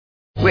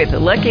With the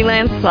Lucky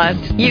Land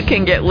Slots, you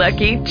can get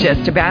lucky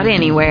just about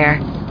anywhere.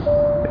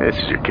 This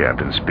is your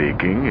captain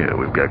speaking.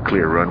 We've got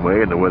clear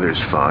runway and the weather's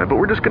fine, but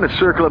we're just going to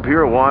circle up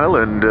here a while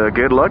and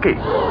get lucky.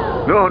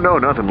 No,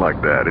 nothing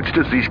like that. It's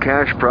just these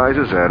cash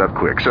prizes add up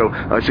quick. So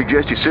I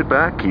suggest you sit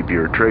back, keep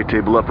your tray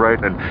table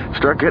upright, and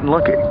start getting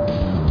lucky.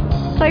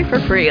 Play for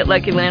free at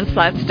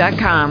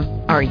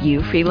LuckyLandSlots.com. Are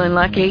you feeling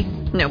lucky?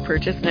 No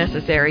purchase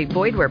necessary.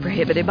 Void where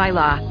prohibited by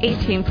law.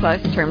 18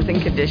 plus terms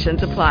and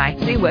conditions apply.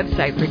 See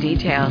website for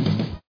details.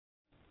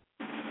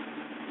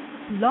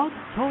 Blog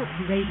Talk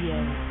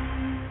Radio.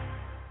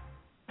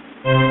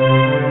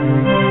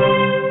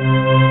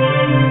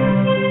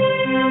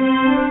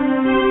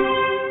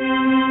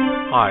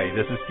 Hi,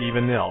 this is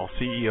Stephen Nill,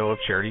 CEO of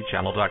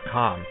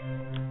CharityChannel.com.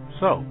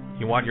 So,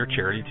 you want your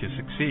charity to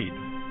succeed?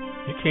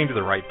 You came to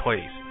the right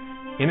place.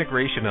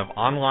 Integration of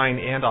online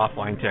and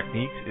offline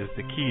techniques is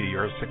the key to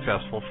your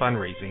successful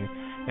fundraising,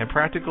 and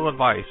practical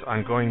advice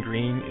on going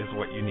green is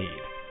what you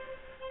need.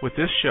 With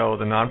this show,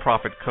 The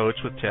Nonprofit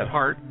Coach with Ted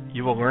Hart,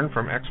 you will learn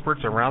from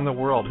experts around the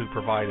world who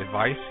provide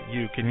advice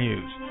you can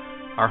use.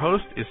 Our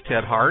host is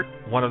Ted Hart,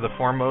 one of the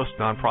foremost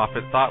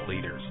nonprofit thought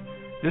leaders.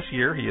 This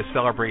year, he is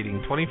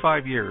celebrating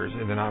 25 years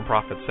in the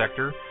nonprofit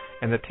sector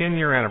and the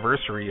 10-year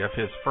anniversary of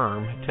his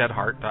firm,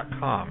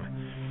 TedHart.com.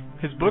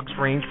 His books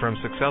range from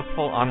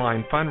successful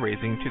online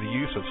fundraising to the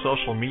use of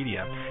social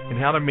media and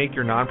how to make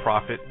your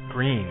nonprofit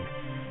green.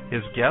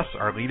 His guests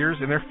are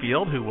leaders in their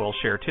field who will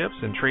share tips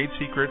and trade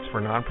secrets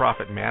for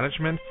nonprofit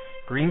management,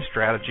 green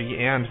strategy,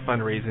 and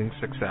fundraising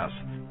success.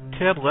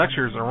 Ted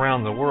lectures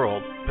around the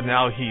world, but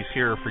now he's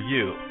here for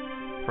you.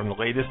 From the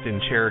latest in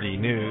charity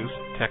news,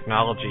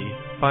 technology,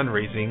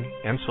 fundraising,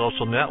 and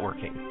social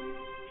networking.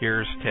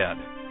 Here's Ted.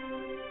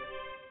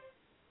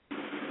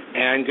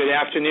 And good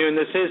afternoon.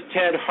 This is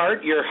Ted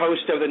Hart, your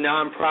host of the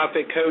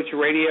Nonprofit Coach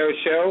radio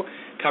show,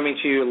 coming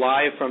to you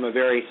live from a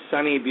very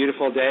sunny,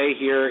 beautiful day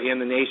here in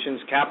the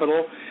nation's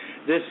capital.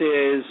 This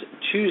is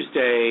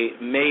Tuesday,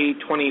 May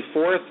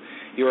 24th.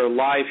 You are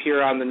live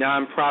here on the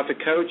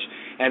Nonprofit Coach.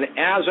 And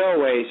as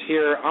always,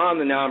 here on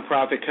the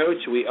Nonprofit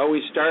Coach, we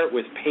always start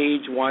with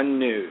Page 1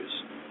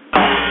 News.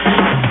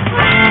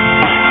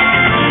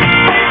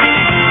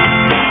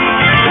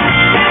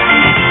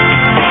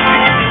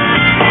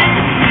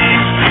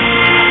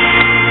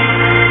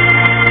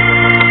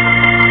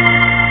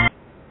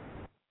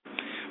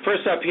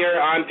 First up here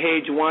on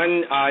Page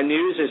 1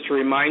 News is to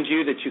remind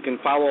you that you can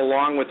follow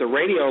along with the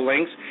radio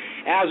links.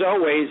 As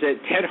always,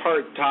 at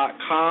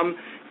tedhart.com,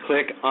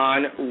 click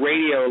on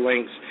radio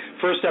links.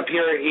 First up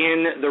here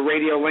in the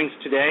radio links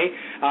today,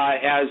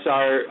 as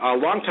our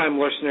longtime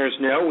listeners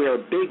know, we are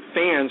big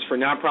fans for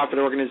nonprofit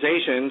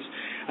organizations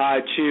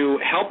to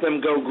help them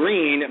go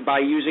green by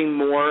using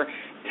more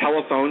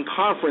telephone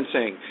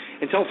conferencing.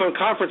 In telephone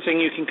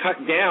conferencing, you can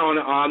cut down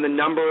on the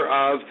number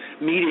of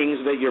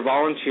meetings that your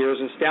volunteers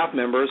and staff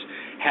members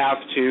have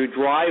to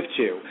drive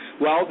to.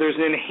 Well, there's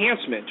an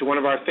enhancement to one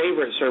of our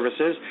favorite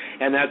services,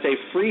 and that's a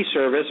free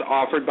service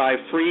offered by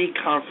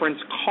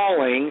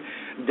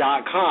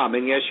freeconferencecalling.com.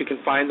 And yes, you can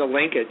find the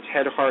link at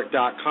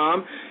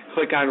tedhart.com.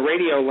 Click on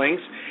radio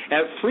links.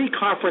 At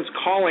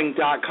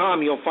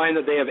freeconferencecalling.com, you'll find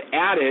that they have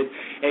added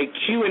a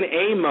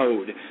Q&A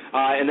mode,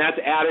 and that's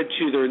added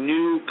to their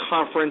new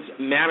conference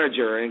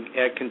manager, and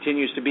it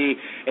continues to be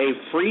a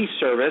free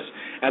service.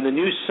 And the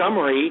new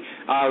summary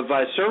of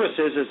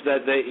services is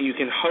that you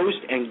can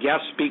host and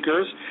guest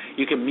speakers,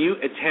 you can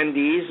mute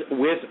attendees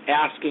with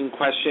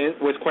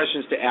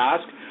questions to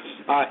ask,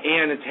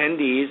 and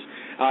attendees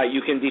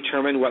you can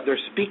determine what their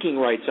speaking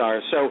rights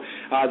are. So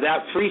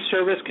that free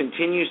service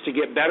continues to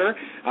get better.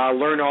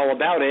 Learn all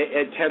about it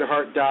at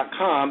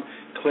tedhart.com.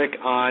 Click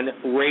on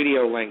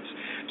radio links.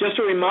 Just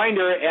a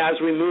reminder, as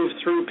we move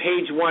through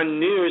Page 1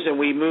 News and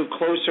we move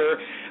closer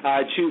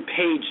to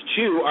Page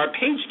 2, our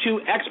Page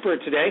 2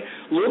 expert today,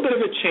 a little bit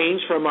of a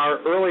change from our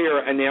earlier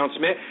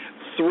announcement.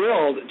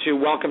 Thrilled to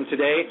welcome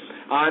today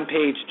on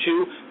Page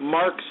 2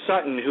 Mark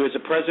Sutton, who is the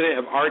president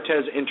of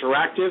Artes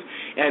Interactive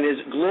and is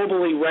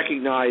globally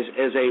recognized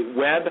as a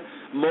web,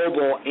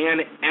 mobile,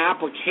 and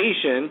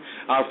application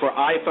for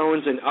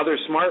iPhones and other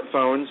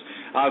smartphones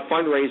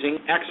fundraising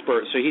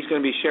expert. So he's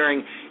going to be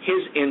sharing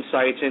his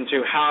insights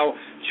into how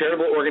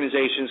charitable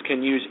organizations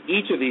can use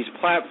each of these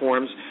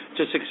platforms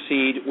to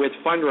succeed with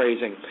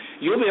fundraising.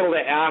 You'll be able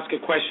to ask a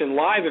question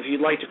live if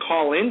you'd like to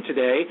call in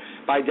today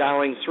by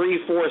dialing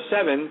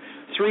 347-324-3080.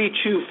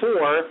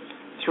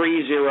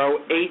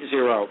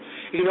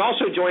 You can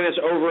also join us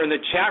over in the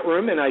chat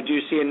room, and I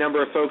do see a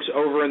number of folks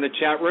over in the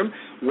chat room.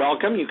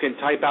 Welcome. You can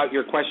type out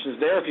your questions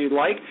there if you'd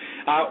like.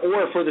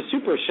 Or for the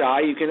super shy,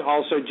 you can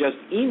also just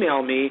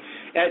email me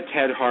at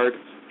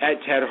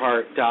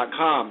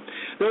tedhart@tedhart.com.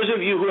 Those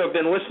of you who have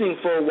been listening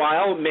for a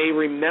while may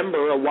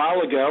remember a while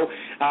ago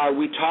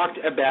we talked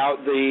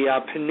about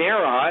the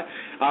Panera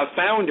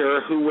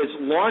founder who was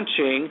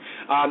launching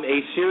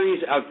a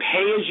series of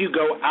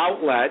pay-as-you-go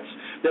outlets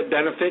that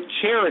benefit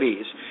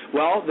charities.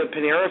 Well, the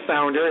Panera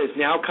founder is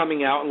now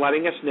coming out and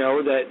letting us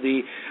know that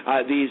these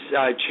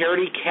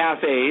charity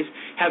cafes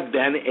have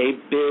been a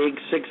big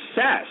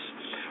success.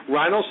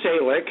 Ronald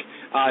Salick,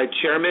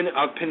 chairman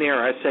of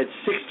Panera, said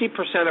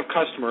 60% of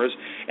customers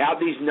at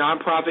these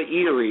nonprofit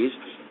eateries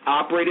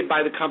operated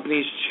by the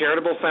company's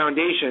charitable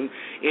foundation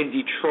in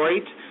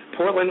Detroit,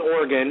 Portland,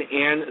 Oregon,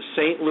 and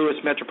St. Louis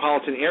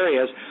metropolitan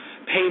areas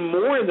pay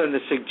more than the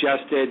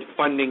suggested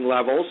funding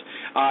levels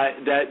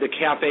that the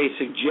cafe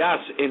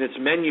suggests in its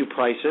menu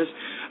prices.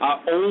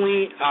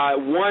 Only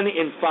 1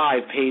 in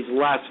 5 pays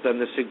less than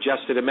the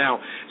suggested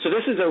amount. So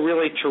this is a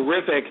really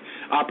terrific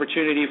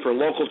opportunity for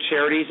local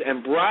charities,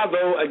 and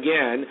bravo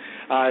again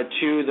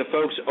to the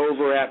folks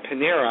over at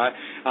Panera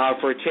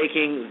for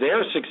taking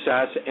their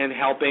success and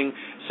helping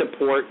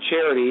support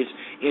charities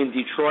in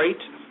Detroit,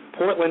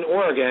 Portland,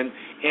 Oregon,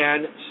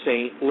 and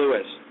St.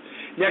 Louis.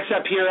 Next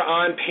up here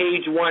on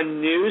Page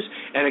One News,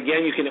 and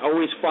again, you can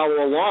always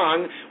follow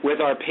along with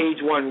our Page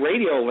One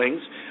radio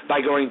links by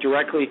going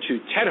directly to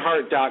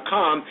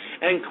tedhart.com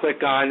and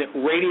click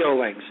on radio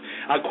links.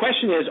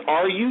 Question is,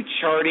 are you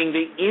charting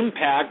the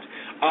impact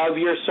of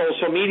your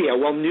social media?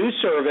 Well, new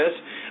service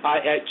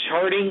at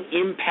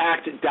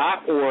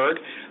chartingimpact.org.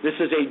 This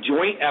is a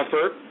joint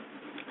effort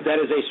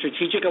that is a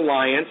strategic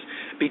alliance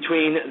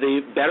between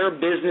the Better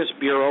Business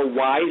Bureau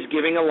Wise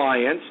Giving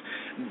Alliance,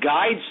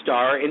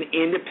 GuideStar, and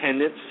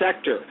independent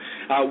sector.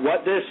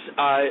 What this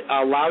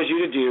allows you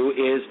to do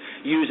is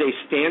use a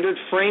standard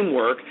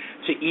framework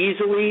to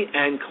easily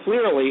and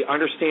clearly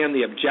understand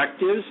the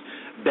objectives,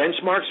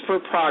 benchmarks for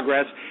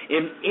progress,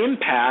 and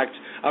impact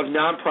of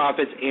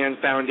nonprofits and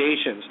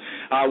foundations.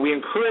 We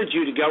encourage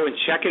you to go and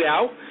check it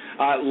out,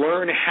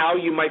 learn how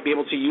you might be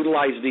able to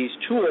utilize these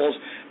tools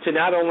to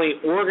not only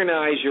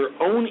organize your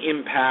own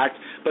impact,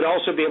 but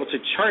also be able to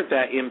chart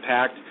that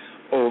impact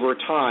over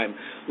time.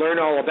 Learn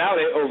all about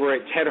it over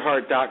at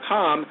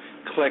tedhart.com.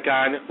 Click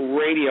on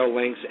radio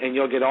links, and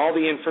you'll get all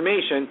the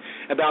information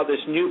about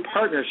this new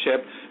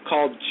partnership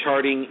called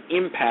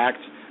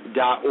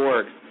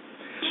chartingimpact.org.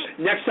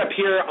 Next up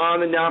here on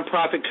the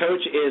Nonprofit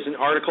Coach is an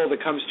article that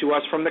comes to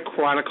us from the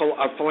Chronicle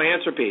of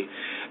Philanthropy.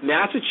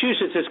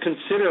 Massachusetts is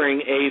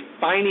considering a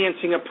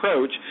financing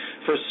approach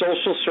for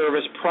social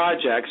service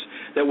projects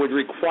that would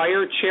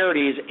require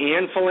charities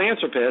and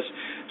philanthropists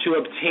to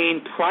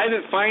obtain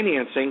private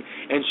financing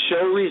and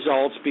show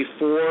results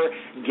before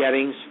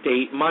getting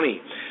state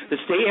money. The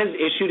state has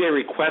issued a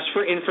request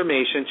for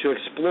information to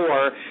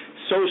explore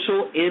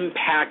social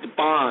impact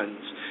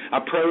bonds,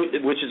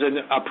 which is an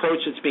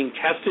approach that's being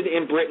tested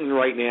in Britain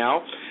right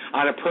now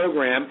on a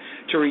program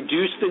to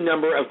reduce the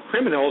number of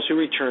criminals who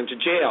return to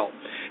jail.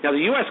 Now,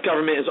 the U.S.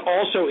 government is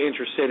also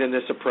interested in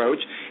this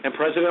approach, and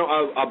President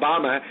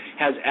Obama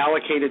has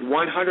allocated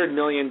 $100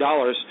 million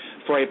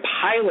for a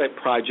pilot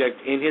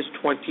project in his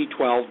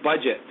 2012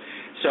 budget.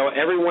 So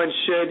everyone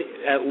should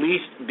at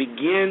least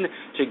begin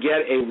to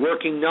get a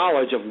working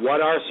knowledge of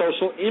what are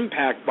social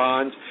impact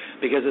bonds,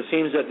 because it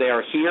seems that they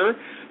are here,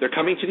 they're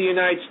coming to the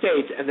United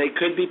States, and they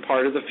could be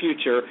part of the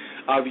future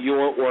of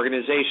your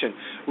organization.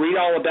 Read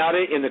all about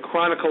it in the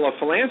Chronicle of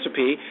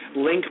Philanthropy,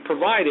 link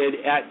provided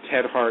at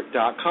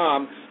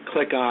tedhart.com.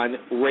 Click on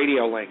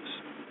radio links.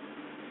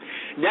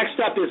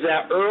 Next up is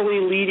that early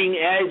leading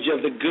edge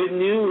of the good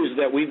news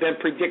that we've been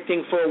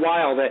predicting for a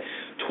while, that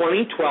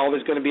 2012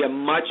 is going to be a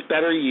much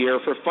better year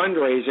for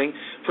fundraising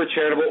for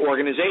charitable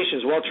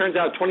organizations. Well, it turns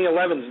out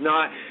 2011 is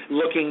not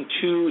looking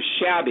too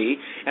shabby,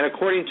 and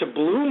according to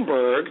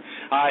Bloomberg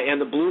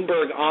and the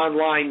Bloomberg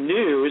Online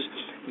News,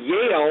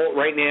 Yale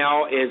right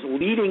now is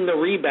leading the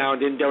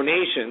rebound in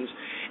donations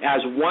as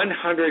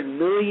 $100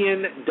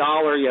 million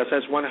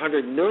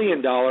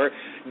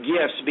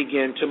gifts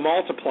begin to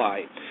multiply.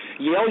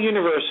 Yale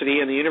University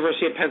and the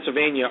University of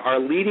Pennsylvania are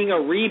leading a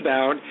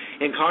rebound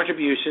in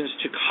contributions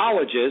to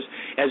colleges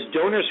as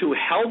donors who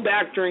held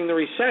back during the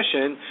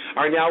recession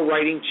are now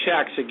writing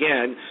checks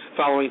again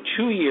following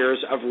 2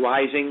 years of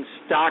rising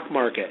stock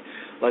market.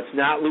 Let's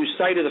not lose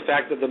sight of the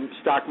fact that the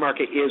stock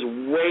market is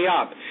way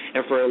up.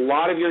 And for a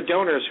lot of your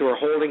donors who are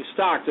holding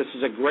stock, this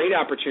is a great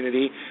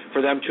opportunity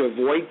for them to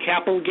avoid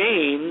capital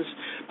gains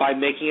by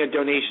making a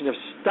donation of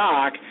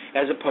stock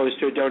as opposed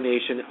to a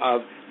donation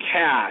of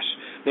cash.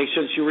 Make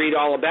sure that you read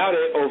all about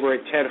it over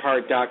at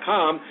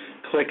tedhart.com.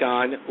 Click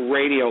on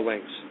radio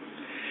links.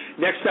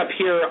 Next up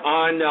here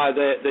on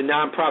the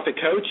Nonprofit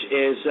Coach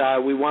is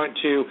we want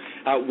to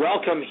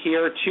welcome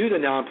here to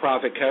the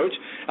Nonprofit Coach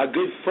a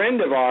good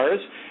friend of ours,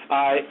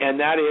 and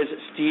that is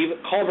Steve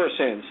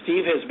Culverson.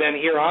 Steve has been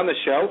here on the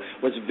show,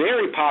 was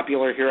very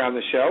popular here on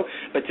the show,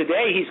 but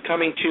today he's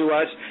coming to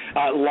us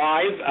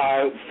live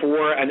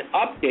for an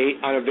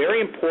update on a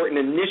very important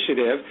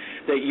initiative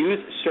that Youth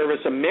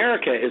Service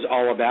America is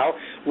all about.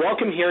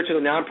 Welcome here to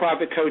the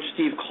Nonprofit Coach,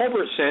 Steve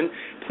Culverson.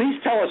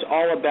 Please tell us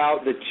all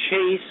about the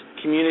Chase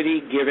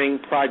Community Giving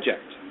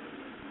Project.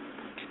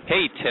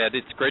 Hey, Ted.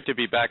 It's great to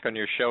be back on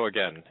your show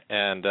again,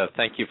 and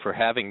thank you for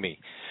having me.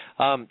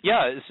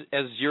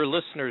 As your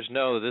listeners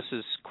know, this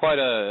is quite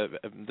a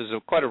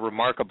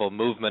remarkable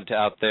movement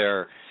out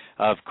there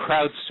of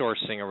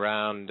crowdsourcing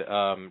around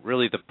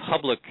really the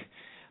public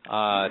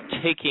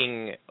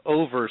taking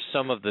over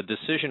some of the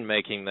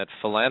decision-making that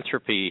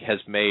philanthropy has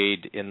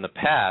made in the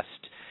past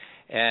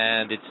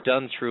and it's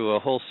done through a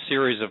whole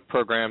series of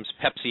programs.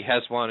 Pepsi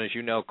has one, as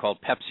you know, called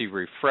Pepsi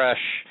Refresh.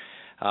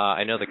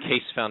 I know the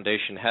Case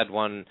Foundation had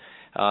one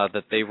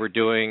that they were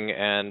doing,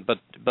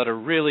 but a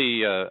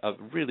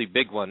really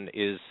big one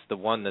is the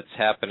one that's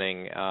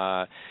happening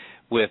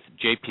with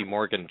J.P.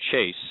 Morgan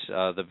Chase,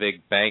 the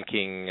big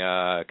banking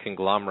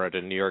conglomerate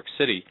in New York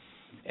City.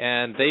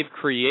 And they've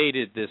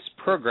created this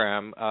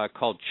program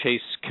called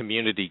Chase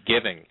Community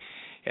Giving.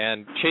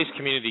 And Chase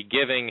Community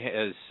Giving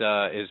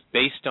is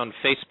based on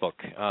Facebook.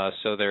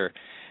 So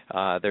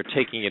they're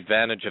taking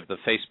advantage of the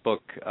Facebook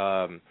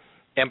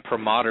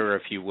imprimatur,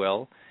 if you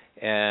will,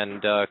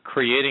 and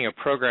creating a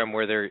program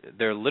where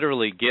they're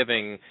literally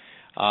giving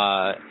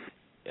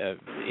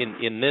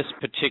in this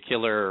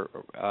particular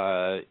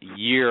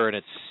year, and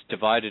it's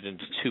divided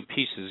into two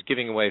pieces,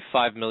 giving away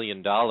 $5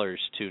 million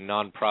to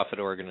nonprofit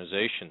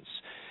organizations.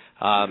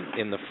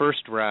 In the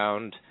first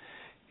round,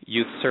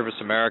 Youth Service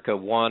America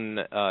won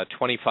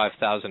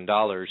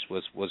 $25,000,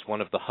 was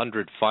one of the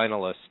 100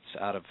 finalists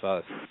out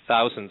of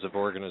thousands of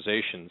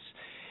organizations.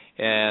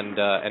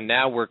 And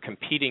now we're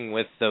competing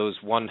with those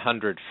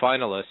 100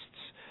 finalists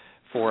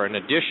for an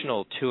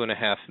additional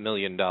 $2.5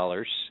 million,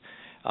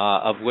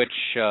 of which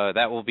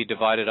that will be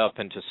divided up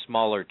into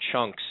smaller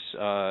chunks.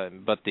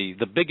 But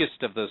the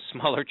biggest of the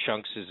smaller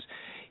chunks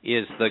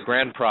is the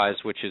grand prize,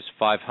 which is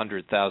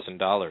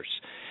 $500,000.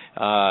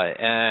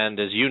 And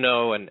as you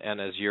know, and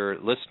as your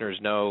listeners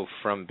know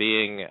from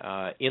being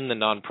in the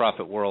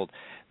nonprofit world,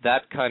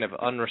 that kind of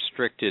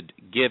unrestricted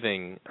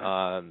giving,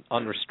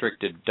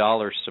 unrestricted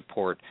dollar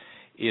support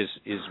is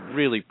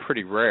really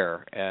pretty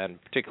rare,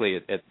 and particularly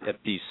at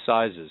these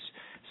sizes.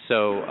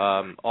 So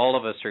all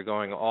of us are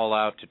going all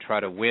out to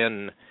try to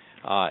win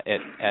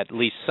at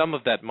least some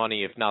of that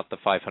money, if not the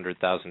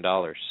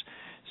 $500,000.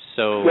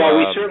 So, well,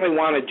 we certainly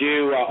want to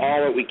do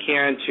all that we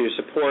can to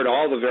support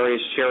all the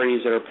various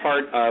charities that are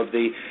part of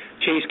the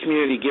Chase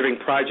Community Giving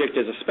Project.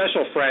 As a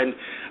special friend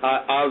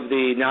of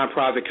the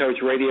Nonprofit Coach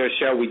radio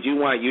show, we do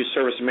want Youth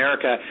Service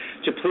America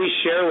to please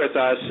share with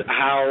us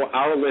how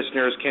our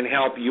listeners can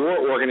help your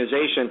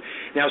organization.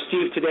 Now,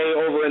 Steve, today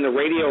over in the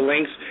radio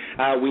links,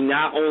 we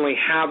not only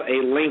have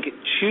a link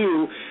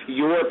to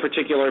your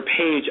particular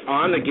page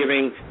on the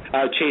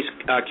Chase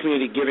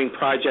Community Giving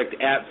Project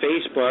at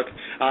Facebook,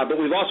 but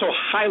we've also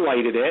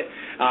highlighted it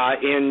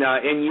in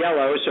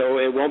yellow, so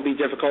it won't be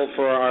difficult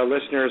for our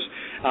listeners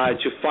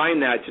to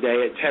find that today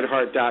at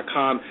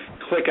tedhart.com.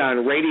 Click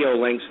on radio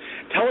links.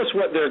 Tell us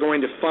what they're going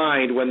to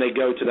find when they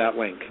go to that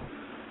link.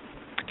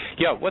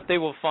 Yeah, what they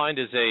will find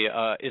is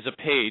a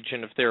page,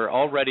 and if they're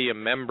already a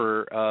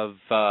member of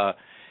the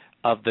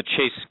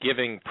Chase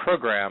Giving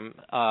program,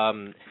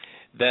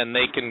 then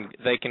they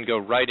can go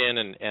right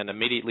in and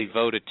immediately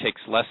vote. It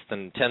takes less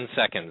than 10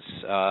 seconds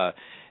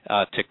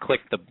to click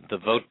the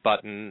vote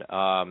button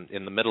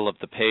in the middle of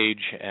the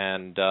page,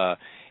 and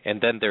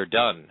then they're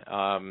done.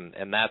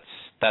 And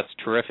that's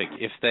terrific.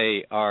 If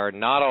they are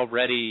not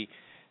already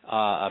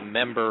a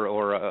member,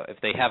 or if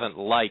they haven't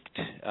liked,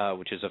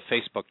 which is a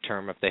Facebook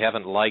term, if they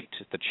haven't liked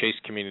the Chase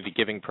Community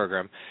Giving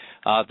Program,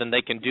 then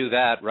they can do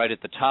that right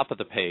at the top of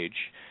the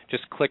page.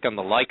 Just click on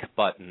the like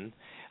button,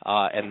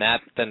 and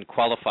that then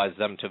qualifies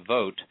them to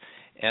vote.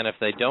 And if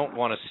they don't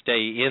want to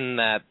stay in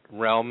that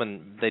realm,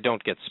 and they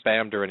don't get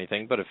spammed or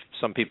anything, but if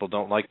some people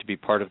don't like to be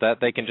part of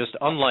that, they can just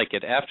unlike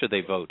it after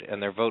they vote,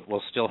 and their vote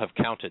will still have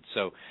counted.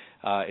 So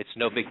it's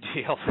no big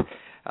deal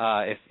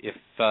if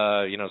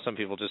some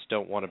people just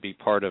don't want to be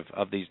part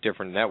of these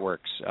different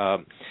networks.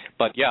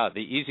 But yeah,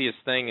 the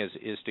easiest thing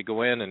is to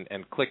go in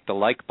and click the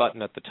like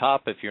button at the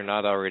top if you're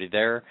not already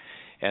there,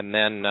 and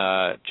then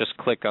just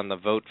click on the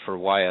vote for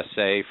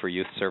YSA, for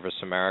Youth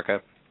Service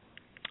America.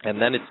 And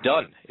then it's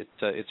done.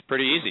 It's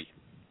pretty easy.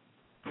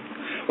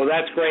 Well,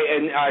 that's great.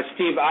 And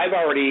Steve, I've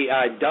already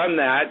done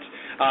that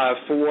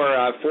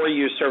for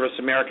Youth Service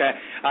America.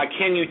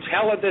 Can you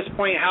tell at this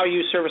point how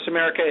Youth Service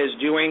America is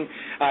doing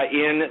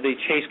in the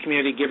Chase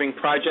Community Giving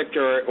Project,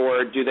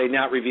 or do they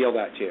not reveal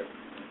that to you?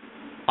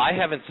 I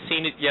haven't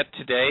seen it yet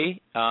today,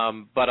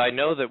 but I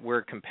know that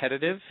we're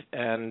competitive,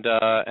 and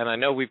I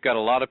know we've got a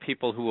lot of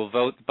people who will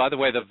vote. By the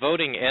way, the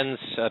voting ends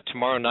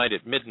tomorrow night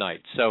at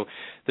midnight, so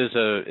this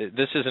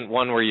isn't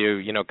one where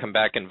you come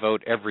back and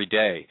vote every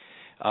day.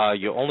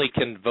 You only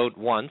can vote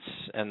once,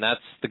 and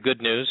that's the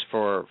good news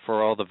for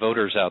all the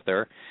voters out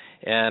there.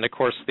 And of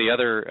course, the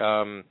other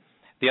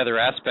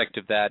aspect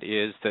of that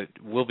is that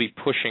we'll be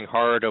pushing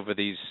hard over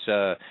these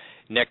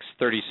next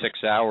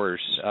 36 hours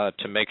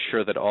to make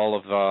sure that all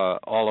of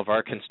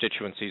our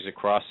constituencies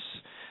across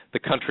the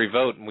country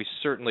vote, and we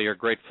certainly are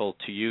grateful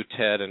to you,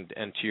 Ted,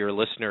 and to your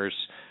listeners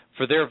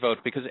for their vote,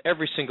 because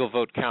every single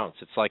vote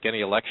counts. It's like any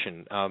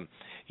election.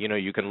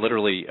 You can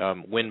literally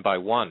win by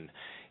one,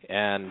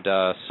 and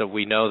so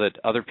we know that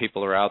other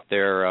people are out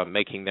there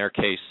making their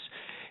case.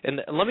 And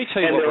let me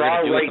tell you what we're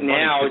going to do with the money.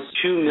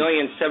 And there are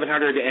right now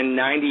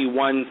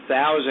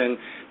 2,791,000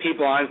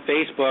 people on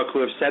Facebook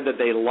who have said that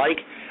they like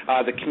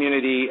the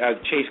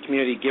Chase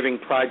Community Giving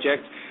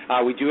Project.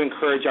 We do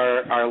encourage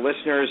our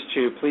listeners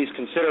to please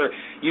consider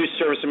Youth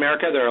Service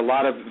America. There are a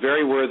lot of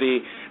very worthy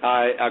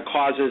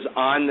causes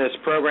on this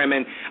program,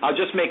 and I'll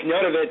just make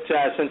note of it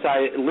since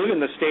I live in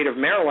the state of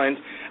Maryland.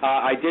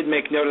 I did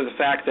make note of the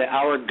fact that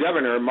our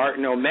governor,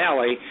 Martin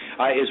O'Malley,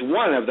 is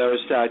one of those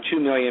 2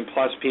 million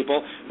plus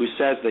people who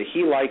says that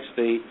he likes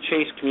the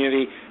Chase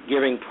Community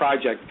Giving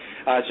Project.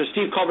 So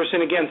Steve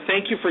Culberson, again,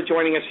 thank you for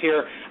joining us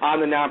here on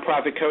the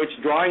Nonprofit Coach,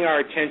 drawing our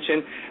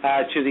attention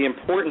to the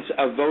importance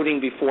of voting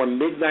before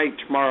midnight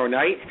tomorrow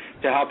night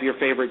to help your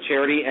favorite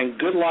charity, and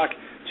good luck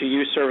to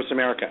Youth Service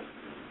America.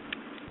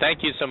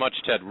 Thank you so much,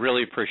 Ted.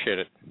 Really appreciate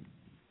it.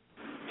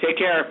 Take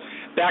care.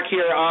 Back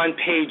here on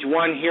page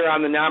 1 here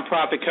on the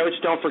Nonprofit Coach.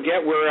 Don't forget,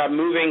 we're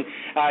moving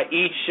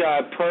each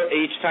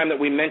time that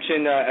we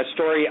mention a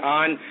story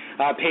on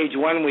page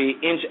 1, we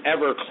inch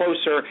ever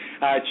closer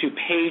to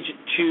page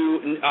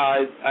 2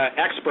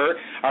 expert.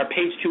 Our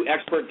page 2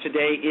 expert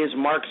today is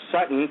Mark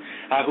Sutton,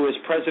 who is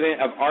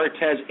president of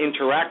Artes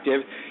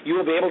Interactive. You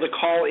will be able to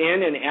call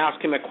in and ask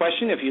him a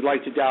question if you'd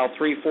like to dial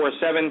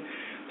 347-324-3080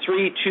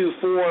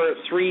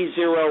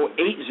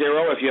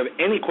 if you have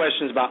any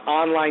questions about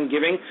online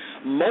giving,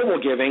 mobile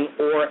giving,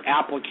 or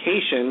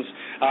applications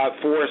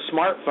for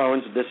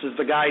smartphones. This is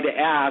the guy to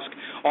ask.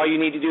 All you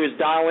need to do is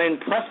dial in,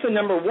 press the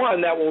number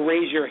 1, that will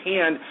raise your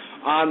hand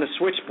on the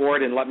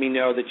switchboard and let me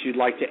know that you'd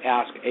like to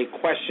ask a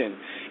question.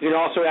 You can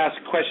also ask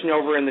a question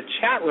over in the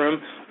chat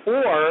room,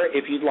 or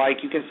if you'd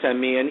like, you can send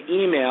me an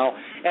email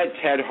at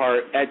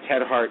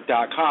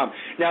tedhart@tedhart.com.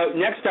 Now,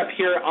 next up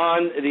here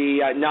on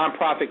the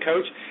Nonprofit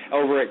Coach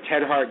over at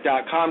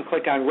tedhart.com,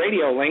 click on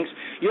radio links.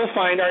 You'll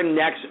find our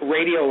next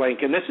radio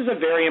link, and this is a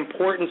very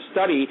important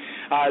study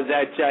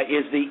that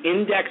is the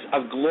Index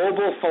of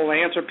Global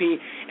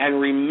Philanthropy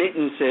and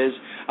Remittances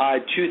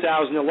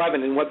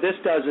 2011, and what this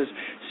does is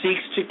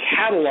seeks to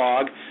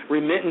catalog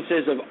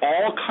remittances of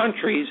all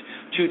countries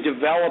to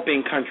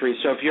developing countries.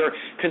 So if you're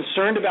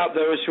concerned about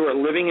those who are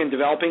living in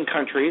developing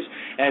countries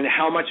and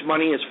how much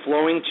money is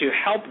flowing to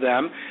help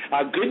them,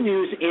 good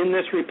news in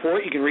this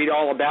report. You can read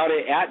all about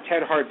it at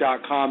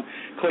tedhart.com.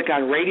 Click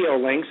on radio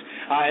links,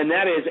 and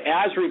that is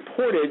as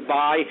reported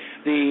by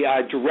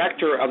the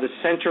director of the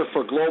Center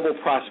for Global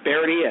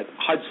Prosperity at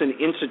Hudson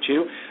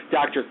Institute,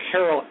 Dr.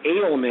 Carol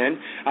Adelman.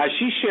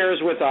 She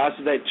shares with us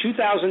that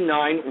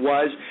 2009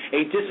 was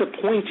a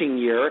disappointing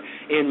year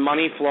in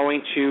money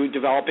flowing to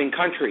developing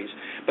countries.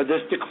 But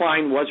this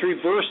decline was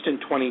reversed in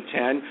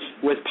 2010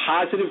 with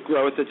positive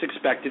growth that's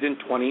expected in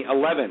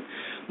 2011.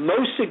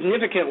 Most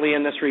significantly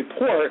in this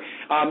report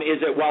is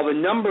that while the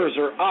numbers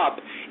are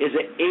up, is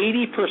that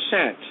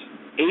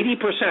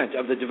 80%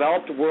 of the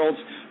developed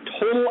world's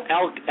total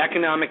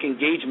economic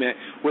engagement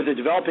with the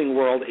developing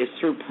world is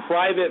through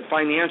private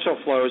financial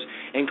flows,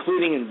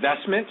 including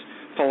investment,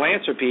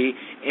 philanthropy,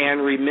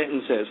 and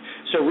remittances.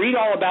 So read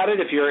all about it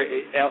if you're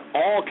at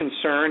all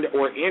concerned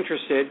or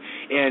interested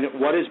in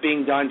what is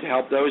being done to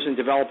help those in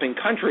developing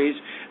countries.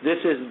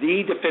 This is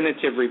the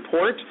definitive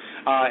report,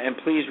 and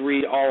please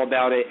read all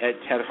about it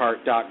at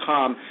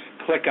tedhart.com.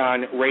 Click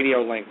on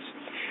radio links.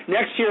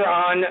 Next here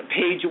on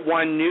page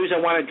 1 news, I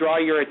want to draw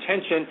your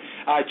attention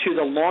to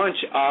the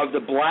launch of the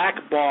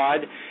Black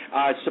Baud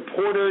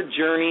Supporter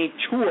Journey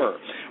Tour.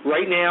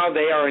 Right now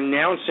they are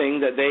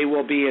announcing that they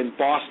will be in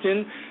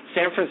Boston,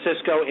 San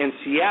Francisco, and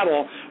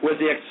Seattle, with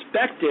the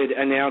expected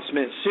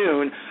announcement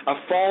soon of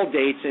fall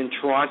dates in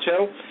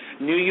Toronto,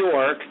 New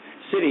York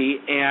City,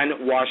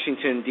 and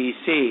Washington,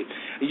 D.C.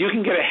 You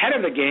can get ahead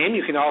of the game.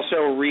 You can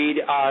also read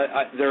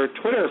their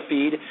Twitter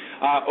feed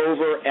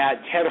over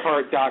at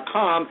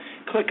tedhart.com.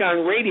 Click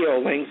on radio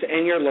links,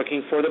 and you're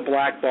looking for the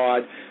Black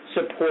Baud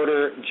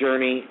Supporter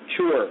Journey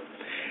Tour.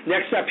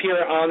 Next up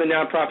here on the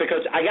Nonprofit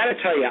Coach, I got to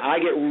tell you,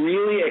 I get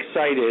really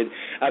excited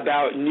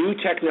about new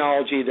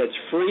technology that's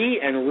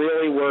free and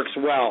really works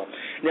well.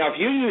 Now, if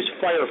you use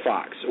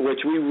Firefox,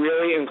 which we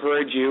really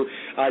encourage you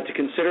to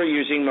consider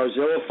using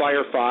Mozilla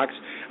Firefox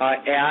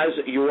as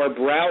your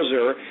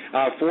browser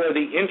for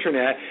the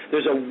Internet,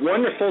 there's a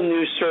wonderful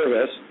new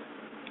service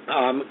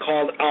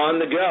called On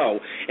the Go.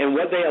 And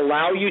what they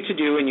allow you to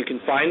do, and you can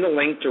find the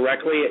link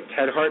directly at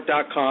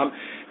tedhart.com,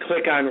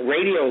 click on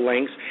radio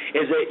links,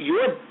 is that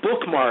your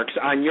bookmarks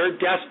on your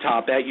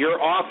desktop at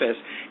your office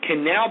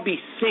can now be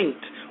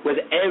synced with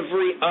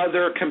every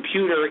other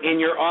computer in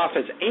your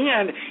office,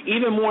 and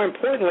even more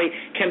importantly,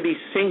 can be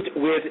synced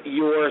with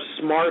your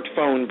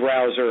smartphone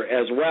browser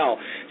as well.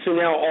 So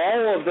now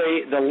all of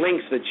the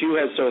links that you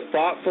have so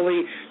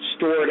thoughtfully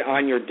stored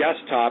on your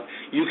desktop,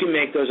 you can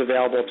make those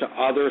available to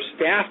other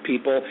staff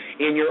people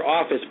in your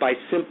office by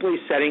simply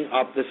setting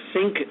up the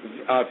sync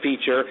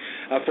feature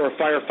for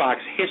Firefox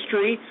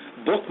history,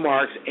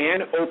 bookmarks,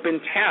 and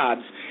open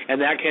tabs, and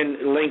that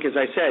can link, as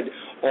I said,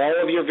 all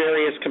of your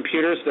various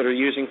computers that are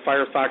using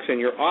Firefox in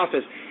your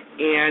office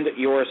and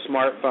your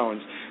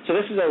smartphones. So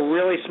this is a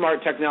really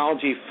smart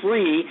technology,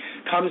 free,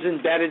 comes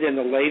embedded in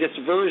the latest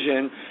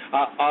version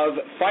of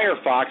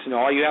Firefox, and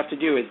all you have to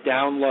do is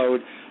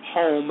download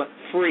Home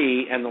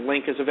free, and the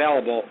link is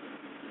available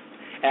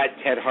at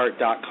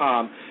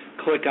tedhart.com.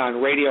 Click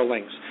on radio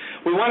links.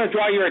 We want to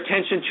draw your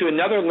attention to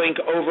another link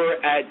over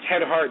at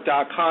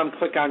tedhart.com.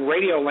 Click on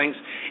radio links,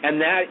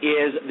 and that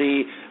is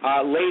the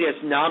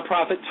latest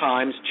Nonprofit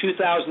Times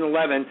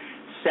 2011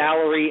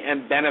 Salary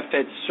and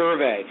Benefits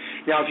Survey.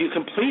 Now, if you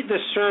complete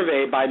this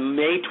survey by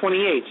May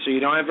 28th, so you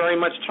don't have very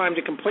much time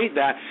to complete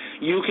that,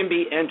 you can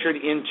be entered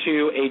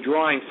into a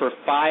drawing for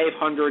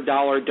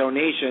 $500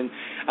 donation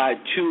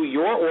to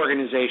your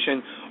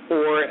organization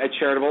or a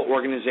charitable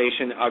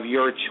organization of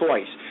your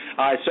choice.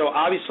 So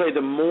obviously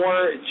the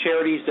more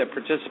charities that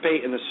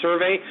participate in the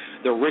survey,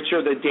 the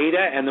richer the data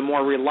and the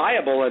more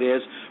reliable it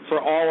is for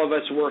all of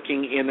us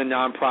working in the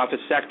nonprofit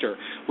sector.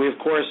 We, of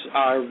course,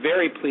 are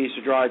very pleased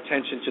to draw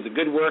attention to the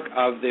good work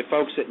of the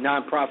folks at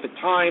Nonprofit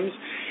Times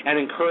and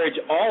encourage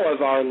all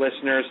of our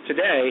listeners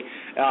today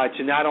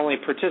to not only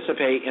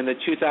participate in the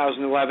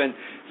 2011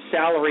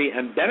 Salary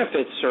and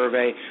Benefits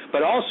Survey,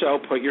 but also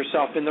put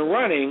yourself in the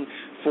running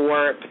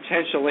for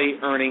potentially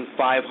earning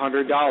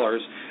 $500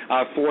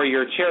 for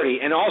your charity.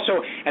 And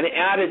also an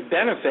added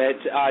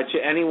benefit to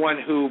anyone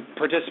who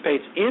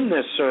participates in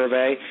this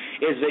survey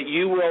is that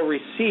you will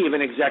receive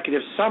an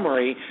executive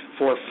summary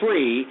for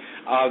free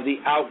of the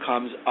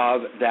outcomes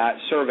of that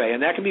survey.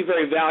 And that can be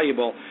very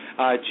valuable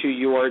to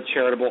your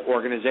charitable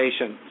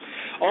organization.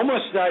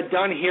 Almost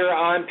done here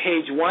on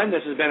page one.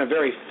 This has been a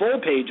very full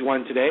page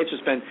one today. It's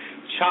just been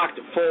chocked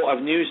full of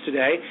news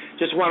today.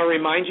 Just want to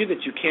remind you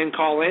that you can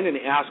call in and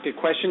ask a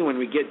question when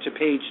we get to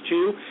page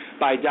two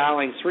by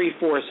dialing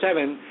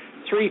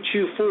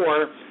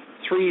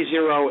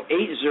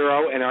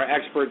 347-324-3080. And our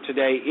expert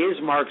today is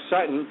Mark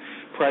Sutton,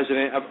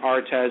 president of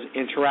Artez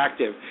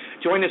Interactive.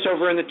 Join us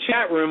over in the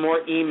chat room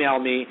or email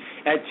me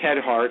at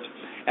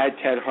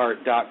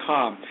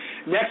tedhart@tedhart.com.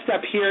 Next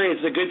up here is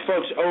the good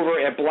folks over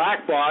at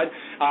Blackbaud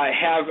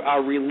have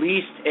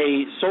released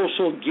a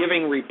social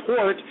giving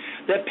report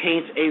that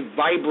paints a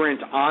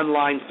vibrant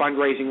online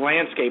fundraising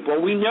landscape. Well,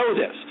 we know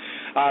this,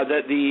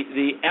 that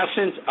the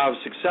essence of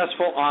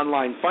successful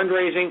online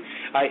fundraising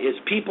is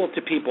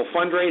people-to-people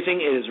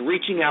fundraising. It is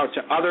reaching out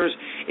to others.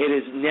 It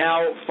is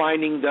now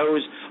finding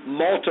those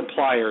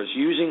multipliers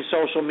using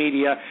social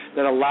media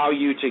that allow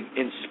you to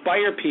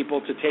inspire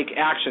people to take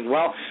action.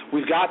 Well,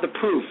 we've got the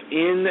proof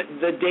in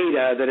the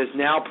data that is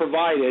now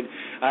provided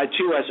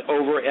to us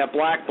over at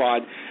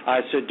Blackbaud,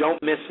 so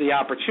don't miss the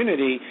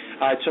opportunity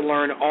to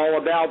learn all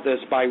about this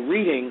by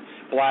reading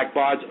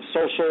Blackbaud's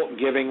Social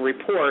Giving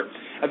Report,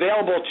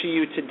 available to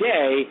you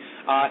today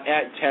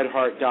at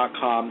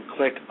tedhart.com.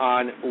 Click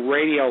on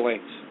radio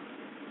links.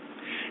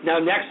 Now,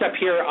 next up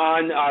here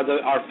on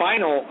our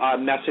final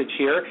message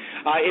here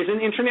is an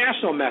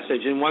international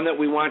message, and one that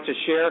we want to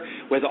share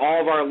with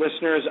all of our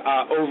listeners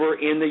over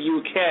in the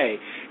UK.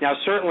 Now,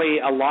 certainly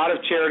a lot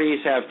of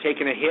charities have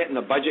taken a hit in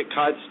the budget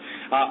cuts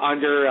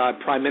under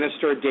Prime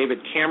Minister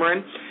David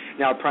Cameron.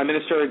 Now, Prime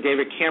Minister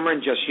David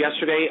Cameron just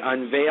yesterday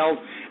unveiled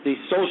the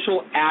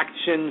Social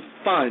Action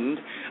Fund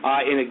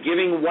in a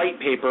giving white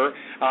paper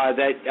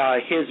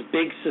that his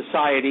Big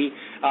Society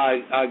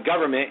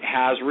government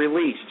has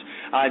released.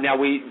 Now,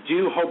 we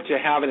do hope to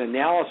have an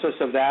analysis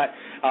of that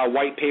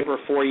white paper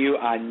for you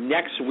on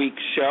next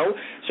week's show.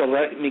 So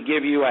let me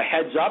give you a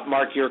heads up.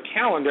 Mark your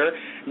calendar.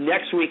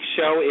 Next week's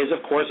show is,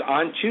 of course,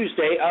 on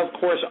Tuesday, of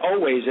course,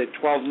 always at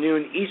 12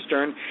 noon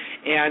Eastern.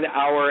 And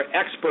our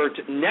expert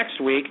next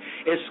week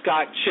is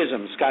Scott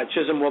Chisholm. Scott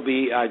Chisholm will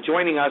be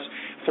joining us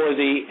for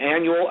the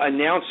annual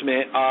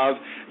announcement of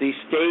the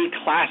Stay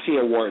Classy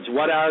Awards.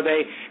 What are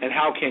they, and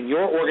how can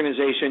your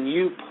organization,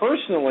 you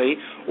personally,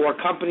 or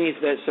companies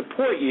that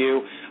support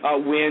you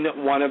win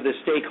one of the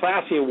Stay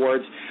Classy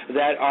Awards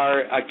that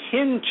are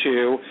akin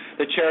to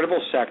the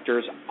charitable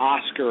sector's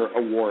Oscar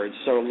Awards.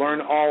 So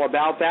learn all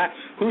about that,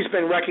 who's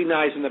been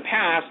recognized in the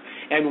past,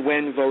 and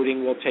when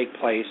voting will take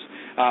place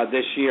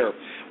this year.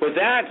 With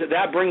that,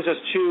 that brings us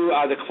to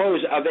the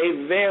close of a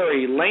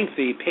very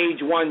lengthy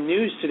page one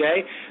news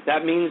today.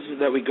 That means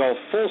that we go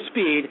full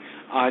speed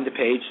on to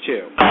page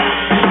two.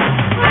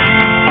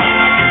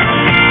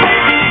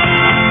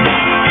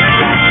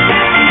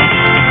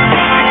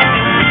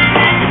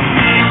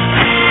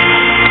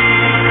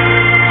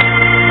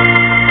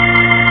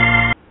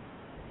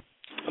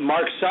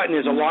 Mark Sutton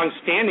is a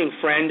long-standing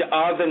friend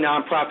of the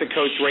Nonprofit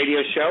Coach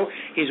radio show.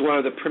 He's one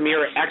of the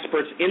premier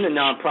experts in the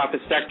nonprofit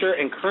sector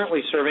and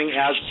currently serving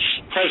as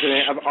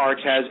president of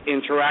Artez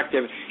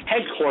Interactive,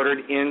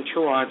 headquartered in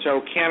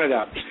Toronto,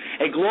 Canada.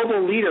 A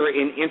global leader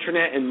in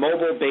internet and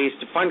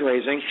mobile-based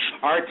fundraising,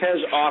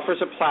 Artez offers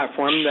a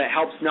platform that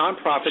helps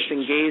nonprofits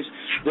engage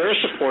their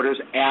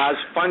supporters as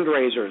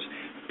fundraisers.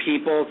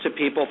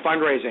 People-to-people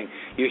fundraising.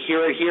 You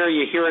hear it here,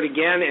 you hear it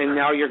again, and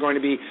now you're going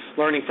to be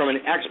learning from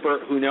an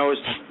expert who knows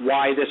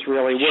why this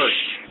really works.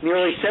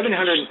 Nearly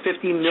 $750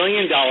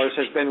 million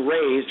has been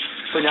raised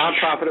for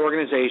nonprofit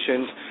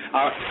organizations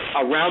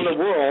around the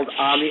world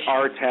on the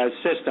Artez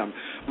system.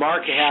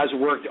 Mark has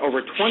worked over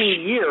 20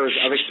 years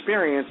of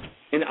experience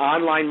in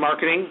online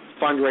marketing,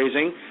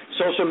 fundraising,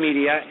 social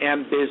media,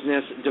 and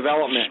business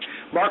development.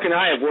 Mark and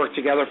I have worked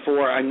together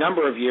for a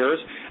number of years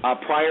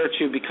prior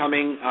to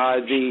becoming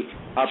the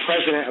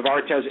president of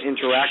Artez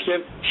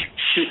Interactive,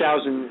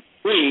 2000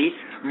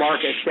 Mark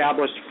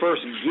established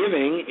First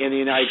Giving in the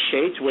United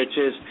States, which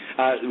is,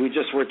 we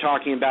just were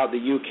talking about the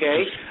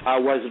UK,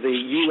 was the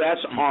U.S.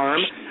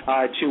 arm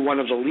to one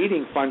of the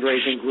leading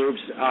fundraising groups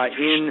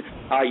in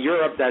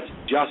Europe, that's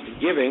Just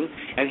Giving,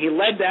 and he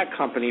led that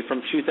company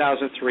from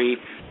 2003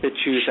 to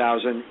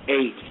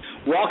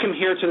 2008. Welcome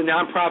here to the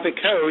Nonprofit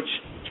Coach,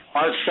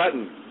 Hart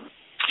Sutton.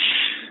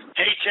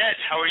 Hey, Ted,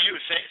 how are you?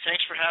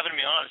 Thanks for having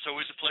me on. It's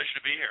always a pleasure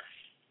to be here.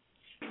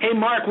 Hey,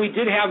 Mark, we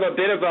did have a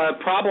bit of a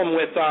problem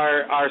with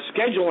our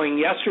scheduling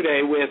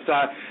yesterday with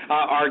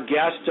our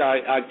guest,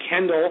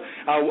 Kendall,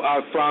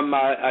 from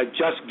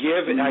Just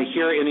Give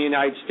here in the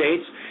United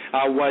States.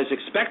 Was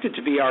expected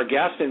to be our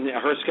guest, and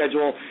her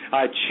schedule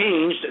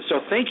changed. So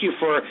thank you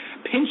for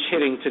pinch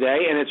hitting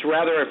today, and it's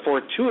rather a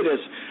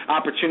fortuitous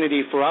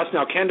opportunity for us.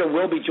 Now, Kendall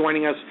will be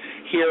joining us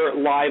here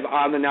live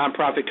on the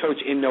Nonprofit Coach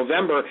in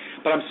November,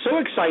 but I'm so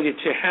excited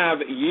to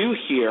have you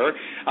here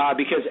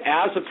because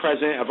as the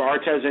president of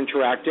Artez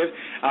Interactive,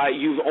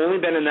 you've only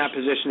been in that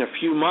position a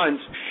few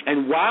months,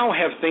 and wow,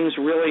 have things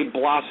really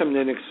blossomed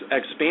and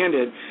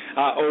expanded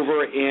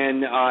over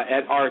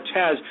at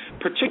Artez,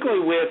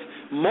 particularly with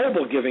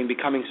mobile giving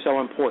becoming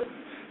so important.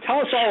 Tell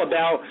us all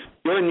about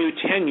your new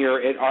tenure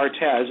at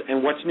Artez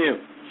and what's new.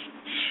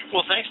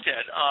 Well, thanks,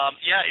 Ted.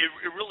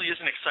 It really is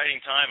an exciting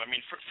time. I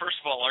mean, first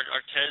of all,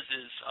 Artez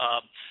is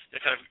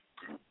kind of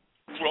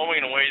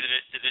growing in a way that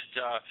it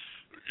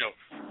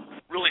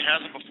really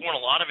hasn't before, and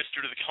a lot of it's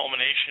due to the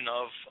culmination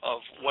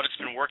of what it's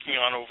been working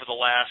on over the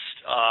last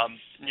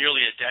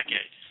nearly a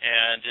decade.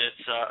 And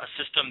it's a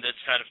system that's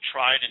kind of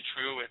tried and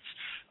true. It's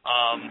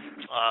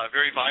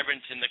very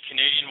vibrant in the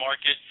Canadian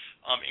market,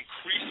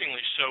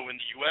 increasingly so in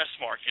the U.S.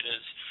 market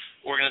as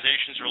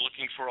organizations are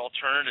looking for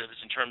alternatives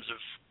in terms of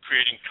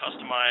creating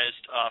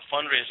customized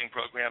fundraising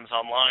programs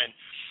online.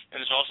 And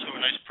there's also a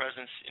nice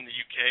presence in the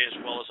UK as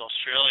well as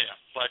Australia.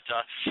 But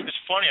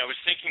it's funny, I was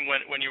thinking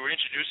when you were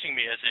introducing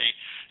me as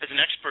an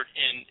expert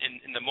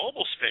in the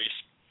mobile space,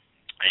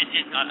 I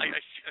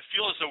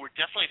feel as though we're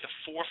definitely at the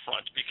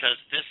forefront because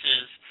this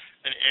is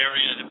an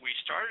area that we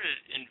started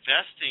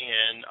investing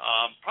in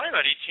probably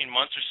about 18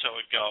 months or so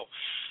ago.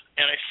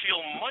 And I feel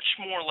much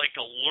more like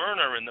a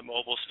learner in the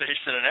mobile space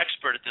than an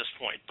expert at this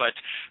point. But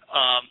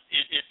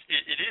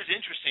it is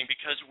interesting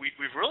because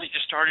we've really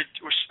just started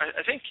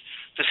I think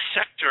the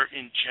sector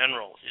in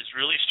general is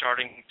really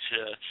starting to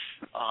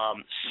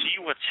see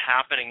what's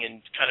happening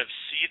and kind of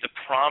see the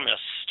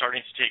promise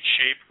starting to take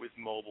shape with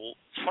mobile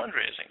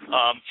fundraising.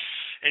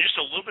 And just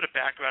a little bit of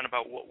background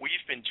about what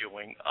we've been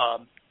doing.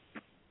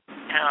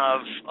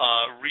 Have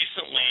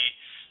recently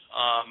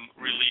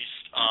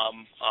released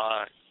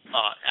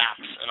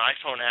apps, an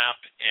iPhone app,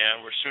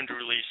 and we're soon to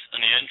release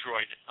an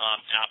Android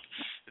app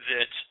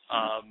that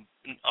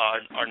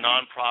our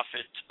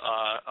nonprofit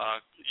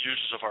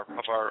users of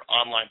our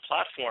online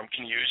platform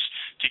can use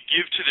to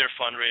give to their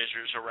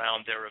fundraisers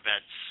around their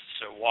events.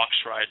 So walks,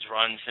 rides,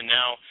 runs, and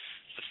now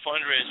the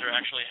fundraiser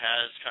actually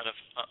has kind of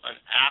an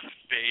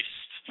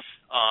app-based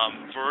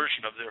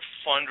version of their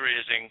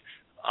fundraising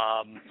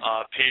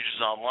pages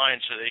online,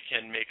 so they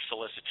can make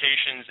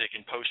solicitations, they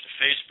can post to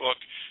Facebook,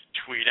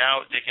 tweet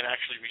out, they can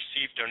actually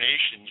receive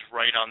donations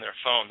right on their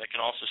phone. They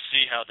can also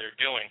see how they're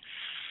doing.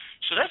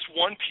 So that's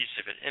one piece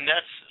of it, and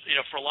that's,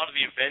 for a lot of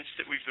the events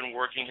that we've been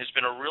working has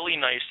been a really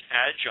nice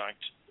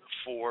adjunct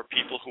for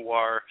people who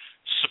are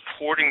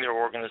supporting their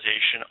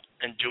organization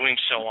and doing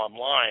so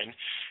online,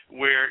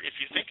 where if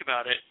you think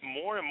about it,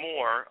 more and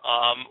more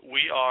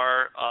we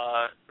are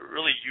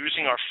really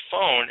using our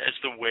phone as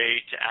the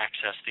way to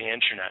access the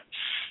Internet.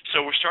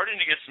 So we're starting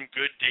to get some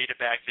good data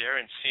back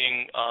there and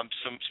seeing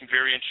some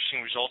very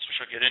interesting results, which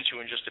I'll get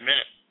into in just a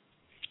minute.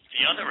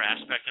 The other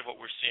aspect of what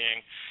we're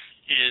seeing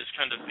is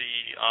kind of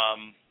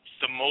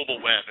the mobile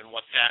web and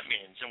what that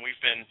means, and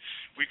we've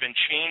been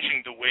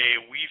changing the way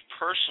we've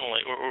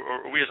personally,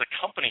 or we as a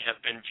company,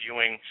 have been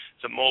viewing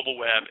the mobile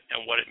web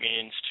and what it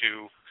means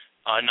to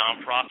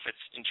nonprofits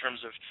in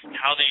terms of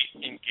how they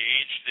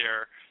engage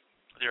their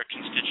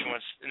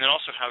constituents, and then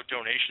also how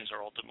donations are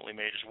ultimately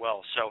made as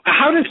well. So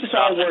how does this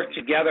all work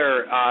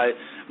together,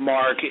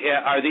 Mark?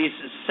 Are these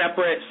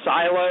separate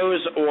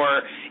silos,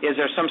 or is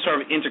there some sort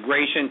of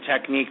integration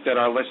technique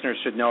that our listeners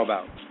should know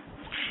about?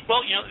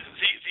 Well,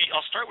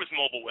 I'll start with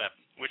mobile web,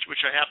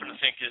 which I happen to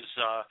think is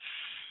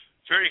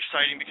very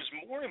exciting because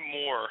more and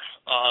more,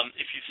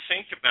 if you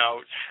think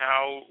about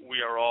how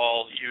we are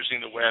all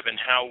using the web and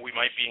how we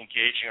might be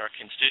engaging our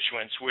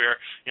constituents,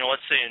 where,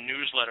 let's say a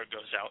newsletter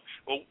goes out,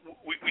 well,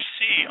 we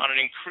see on an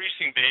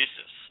increasing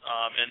basis,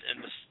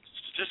 and the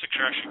statistics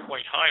are actually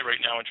quite high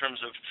right now in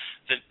terms of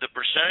the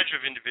percentage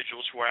of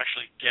individuals who are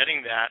actually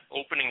getting that,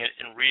 opening it,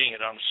 and reading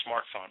it on a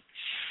smartphone.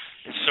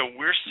 And so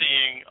we're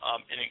seeing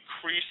an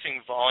increasing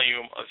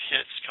volume of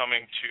hits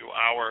coming to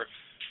our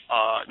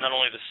not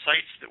only the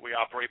sites that we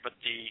operate, but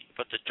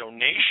the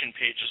donation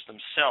pages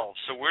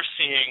themselves. So we're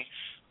seeing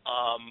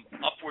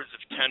upwards of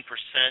 10%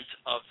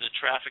 of the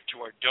traffic to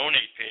our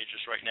donate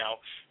pages right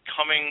now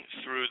coming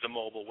through the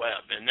mobile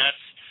web, and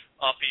that's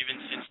up even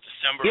since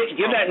December.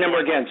 Give that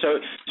number again. So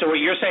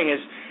what you're saying is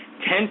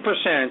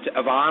 10%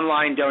 of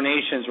online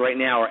donations right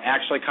now are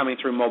actually coming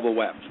through mobile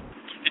web.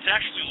 It's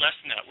actually less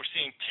than that. We're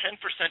seeing 10%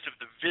 of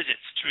the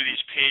visits to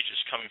these pages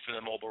coming from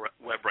the mobile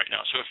web right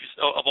now. So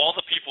of all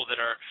the people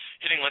that are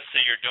hitting, let's say,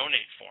 your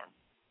donate form.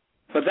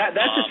 But that's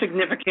a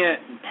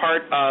significant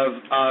part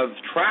of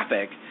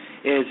traffic,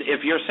 is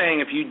if you're saying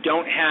if you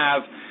don't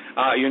have,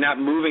 you're not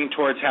moving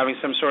towards having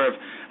some sort of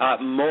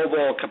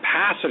mobile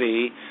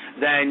capacity,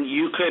 then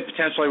you could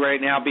potentially right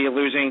now be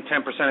losing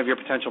 10% of your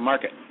potential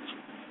market.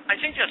 I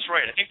think that's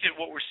right. I think that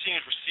what we're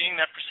seeing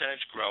that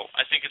percentage grow.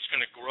 I think it's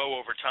going to grow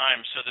over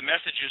time. So the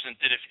message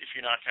isn't that if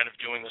you're not kind of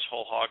doing this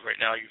whole hog right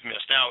now, you've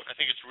missed out. I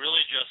think it's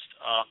really just,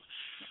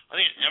 I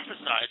think it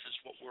emphasizes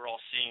what we're all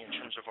seeing in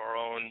terms of our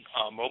own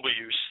mobile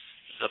use,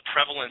 the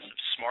prevalence of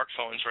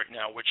smartphones right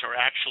now, which are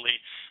actually,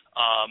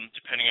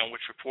 depending on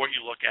which report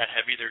you look at,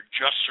 have either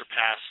just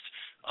surpassed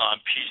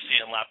PC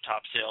and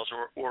laptop sales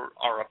or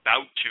are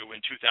about to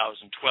in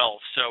 2012.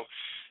 So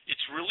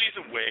it's really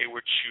the way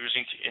we're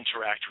choosing to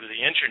interact with the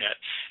Internet.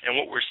 And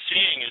what we're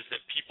seeing is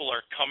that people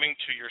are coming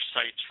to your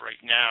sites right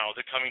now.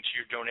 They're coming to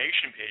your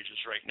donation pages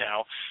right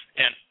now.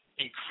 And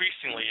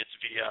increasingly, it's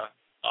via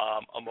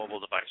a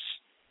mobile device.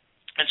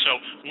 And so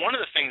one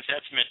of the things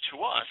that's meant to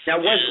us now,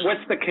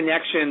 what's the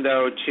connection,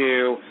 though,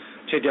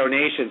 to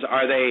donations?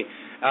 Are they,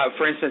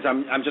 for instance,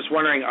 I'm just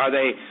wondering, are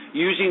they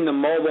using the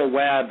mobile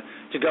web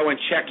to go and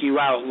check you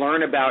out,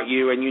 learn about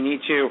you, and you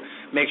need to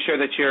make sure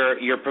that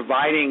you're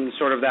providing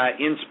sort of that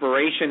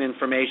inspiration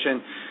information,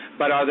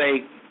 but are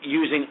they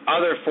using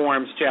other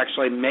forms to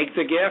actually make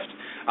the gift,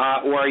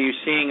 or are you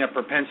seeing a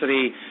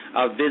propensity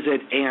of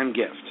visit and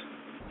gift?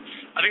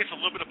 I think it's a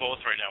little bit of both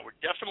right now. We're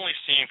definitely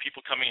seeing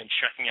people coming and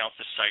checking out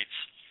the sites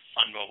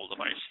on mobile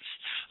devices.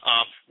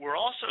 We're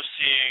also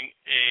seeing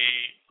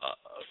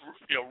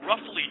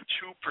roughly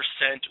 2%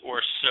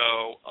 or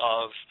so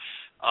of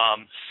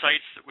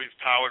sites that we've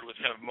powered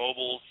with kind of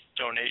mobile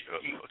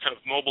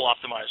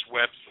optimized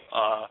web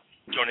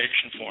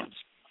donation forms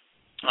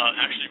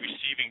actually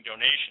receiving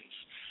donations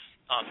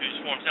through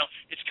these forms. Now,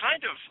 it's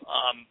kind of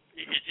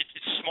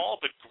it's small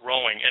but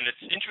growing, and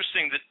it's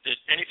interesting that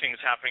anything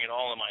is happening at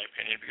all, in my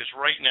opinion, because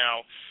right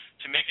now,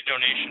 to make a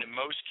donation in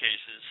most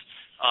cases,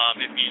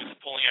 it means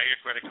pulling out your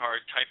credit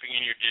card, typing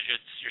in your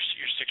digits,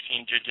 your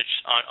 16 digits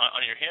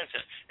on your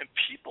handset, and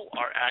people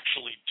are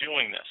actually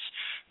doing this.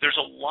 There's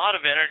a lot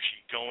of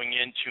energy going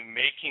into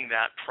making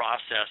that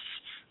process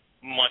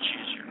much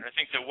easier. And I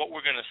think that what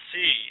we're going to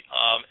see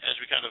as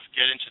we kind of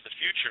get into the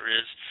future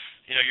is,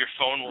 your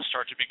phone will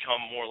start to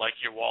become more like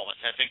your wallet.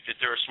 And I think that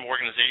there are some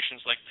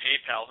organizations like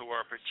PayPal who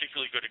are a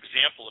particularly good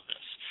example of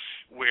this,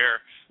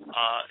 where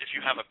if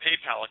you have a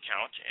PayPal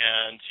account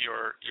and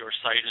your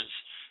site is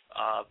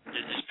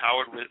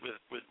powered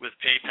with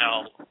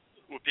PayPal,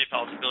 with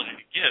PayPal's ability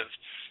to give,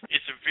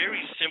 it's a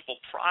very simple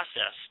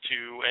process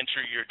to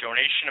enter your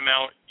donation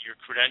amount, your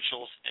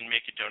credentials, and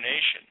make a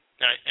donation.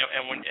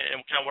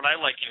 And kind of what I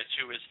liken it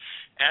to is,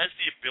 as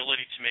the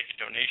ability to make a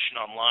donation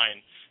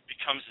online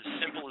becomes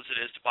as simple as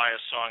it is to buy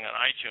a song on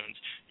iTunes,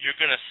 you're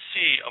going to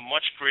see a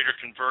much greater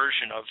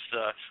conversion of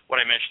what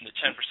I mentioned, the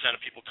 10%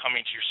 of people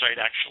coming to your site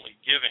actually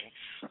giving.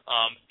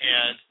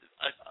 And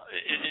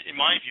in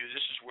my view,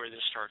 this is where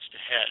this starts to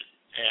head.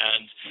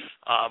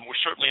 And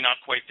we're certainly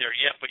not quite there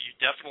yet, but you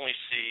definitely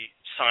see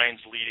signs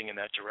leading in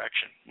that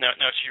direction. Now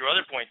to your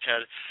other point,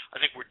 Ted,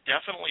 I think we're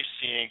definitely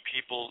seeing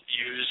people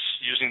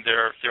using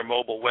their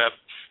mobile web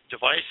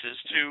devices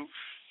to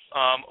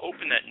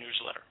open that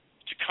newsletter,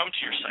 to come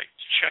to your site,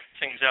 to check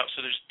things out.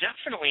 So there's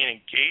definitely an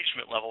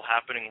engagement level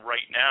happening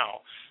right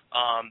now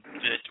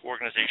that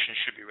organizations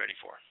should be ready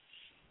for.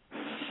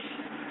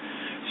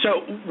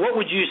 So what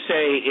would you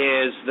say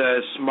is the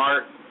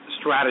smart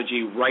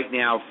strategy right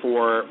now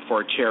for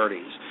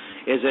charities?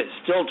 Is it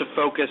still to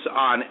focus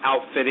on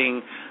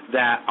outfitting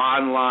that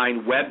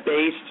online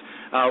web-based,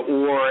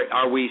 or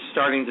are we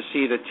starting to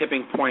see the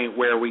tipping point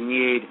where we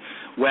need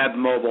web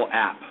mobile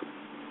app?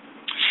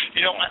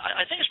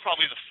 I think it's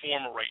probably the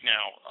former right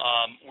now.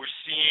 We're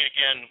seeing,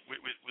 again,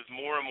 with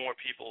more and more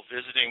people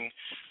visiting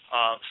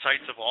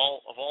sites of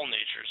all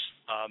natures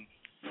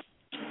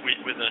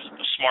with a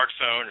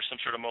smartphone or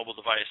some sort of mobile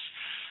device.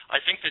 I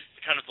think that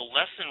kind of the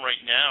lesson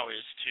right now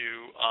is to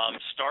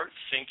start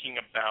thinking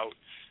about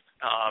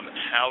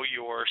how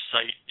your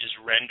site is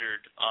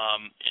rendered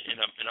in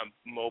a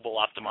mobile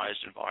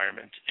optimized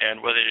environment, and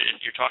whether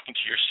you're talking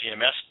to your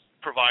CMS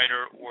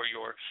provider or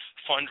your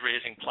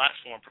fundraising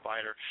platform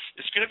provider,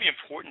 it's going to be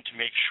important to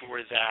make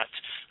sure that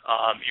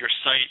your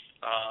site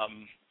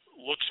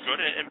looks good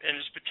and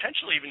is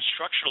potentially even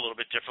structured a little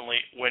bit differently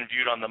when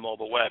viewed on the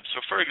mobile web.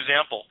 So, for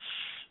example,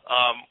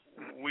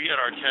 we at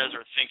Artez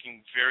are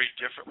thinking very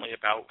differently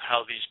about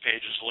how these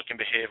pages look and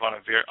behave on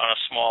a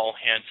small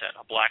handset,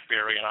 a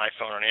BlackBerry, an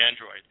iPhone, or an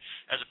Android,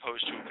 as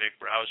opposed to a big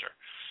browser.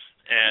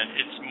 And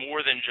it's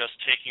more than just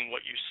taking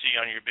what you see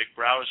on your big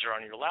browser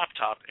on your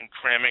laptop and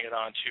cramming it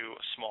onto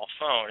a small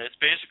phone. It's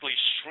basically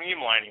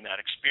streamlining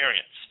that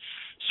experience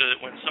so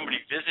that when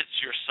somebody visits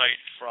your site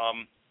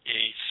from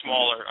a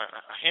smaller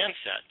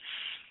handset,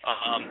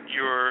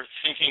 you're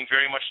thinking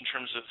very much in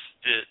terms of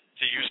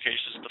the use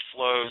cases, the flow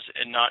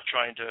not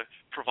trying to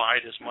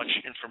provide as much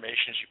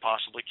information as you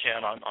possibly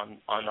can on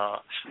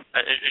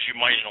as you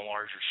might in a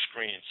larger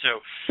screen. So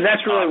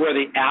that's really where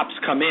the apps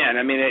come in.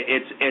 I mean,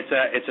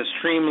 it's a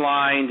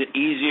streamlined,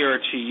 easier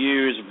to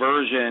use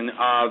version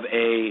of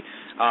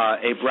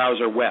a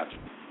browser web.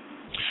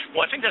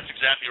 Well, I think that's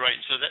exactly right.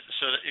 So that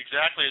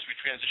exactly as we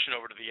transition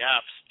over to the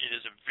apps, it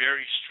is a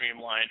very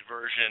streamlined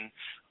version,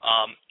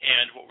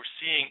 and what we're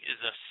seeing is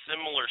a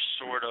similar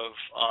sort of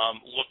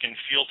look and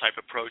feel type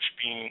approach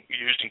being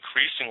used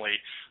increasingly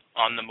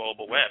on the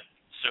mobile web,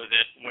 so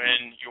that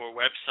when your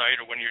website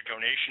or when your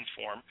donation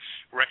form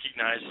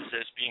recognizes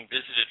as being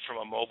visited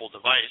from a mobile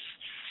device,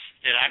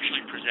 it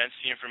actually presents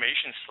the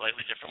information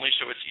slightly differently,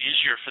 so it's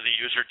easier for the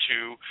user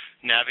to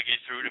navigate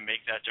through to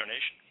make that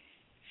donation.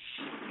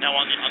 Now,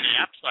 on the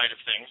app side of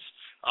things,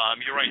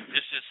 you're right.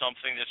 This is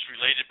something that's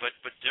related but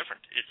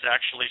different. It's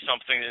actually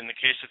something in the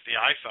case of the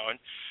iPhone,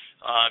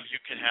 you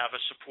can have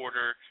a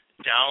supporter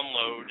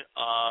download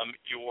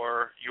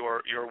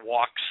your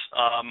Walks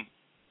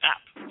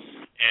app,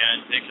 and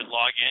they could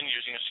log in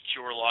using a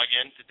secure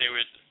login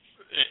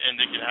and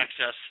they can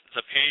access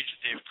the page that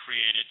they've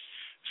created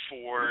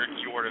for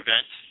your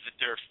event that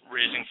they're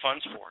raising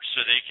funds for, so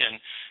they can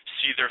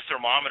see their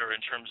thermometer in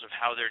terms of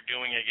how they're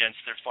doing against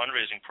their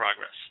fundraising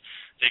progress.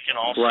 They can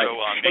also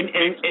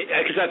and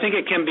because I think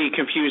it can be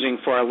confusing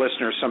for our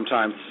listeners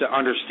sometimes to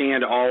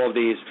understand all of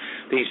these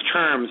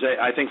terms.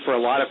 I think for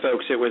a lot of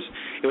folks it was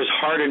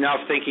hard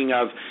enough thinking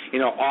of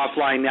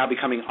offline now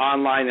becoming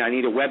online. And I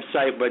need a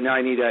website, but now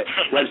I need a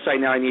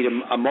website. Now I need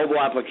a mobile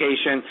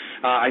application.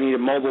 I need a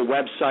mobile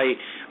website.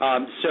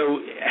 So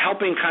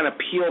helping kind of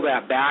peel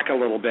that back a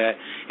little bit.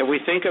 If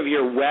we think of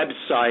your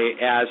website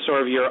as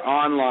sort of your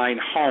online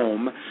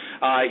home,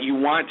 you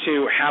want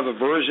to have a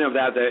version of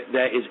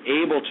that is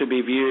able to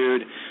be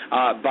viewed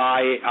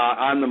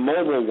on the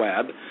mobile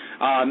web,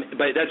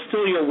 but that's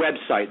still your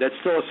website. That's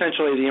still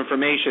essentially the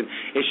information.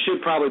 It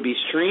should probably be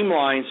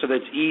streamlined so that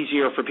it's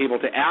easier for people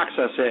to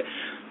access it.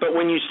 But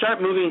when you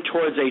start moving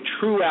towards a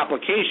true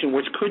application,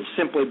 which could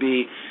simply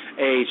be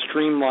a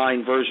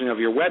streamlined version of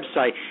your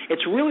website,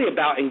 it's really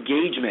about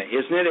engagement,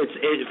 isn't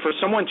it? For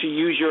someone to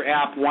use your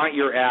app, want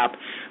your app,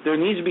 there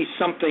needs to be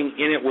something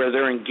in it where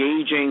they're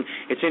engaging,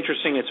 it's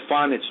interesting, it's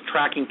fun, it's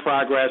tracking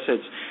progress,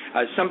 it's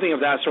something of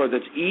that sort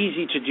that's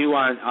easy to do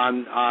on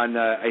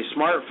a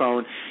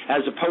smartphone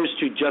as opposed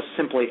to just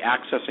simply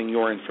accessing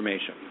your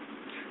information.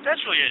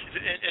 That's really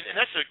it, and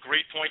that's a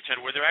great point,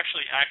 Ted, where they're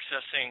actually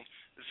accessing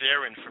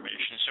their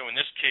information. So in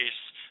this case,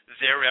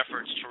 their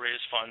efforts to raise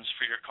funds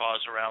for your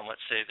cause around,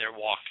 let's say, their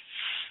walk.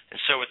 And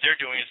so what they're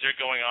doing is they're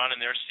going on and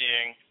they're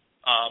seeing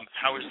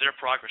how is their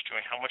progress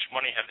doing, how much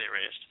money have they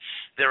raised.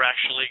 They're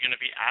actually going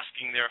to be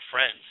asking their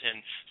friends.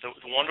 And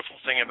the wonderful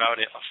thing about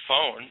a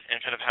phone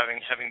and kind of having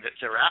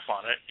their app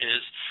on it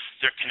is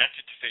they're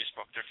connected to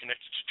Facebook, they're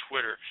connected to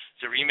Twitter,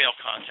 their email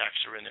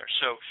contacts are in there.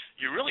 So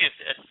you really,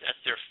 at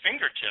their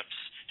fingertips,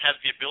 have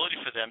the ability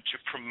for them to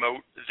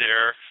promote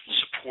their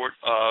support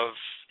of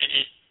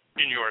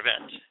in your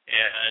event.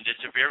 And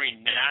it's a very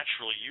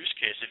natural use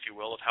case, if you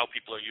will, of how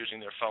people are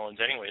using their phones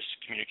anyways to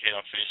communicate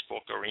on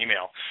Facebook or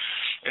email.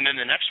 And then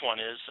the next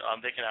one is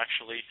they can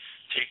actually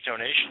take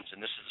donations. And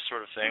this is the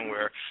sort of thing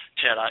where,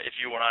 Ted, if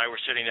you and I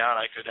were sitting down,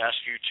 I could ask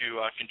you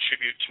to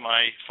contribute to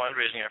my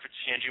fundraising efforts,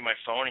 hand you my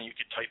phone, and you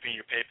could type in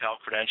your PayPal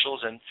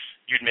credentials, and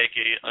you'd make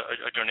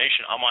a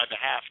donation on my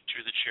behalf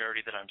to the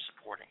charity that I'm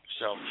supporting.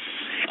 So,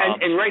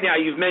 and right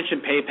now, you've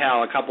mentioned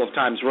PayPal a couple of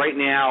times. Right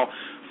now,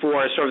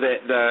 for sort of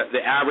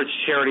the average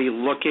charity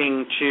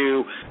looking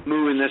to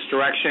move in this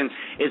direction,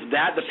 is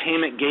that the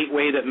payment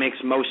gateway that makes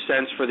most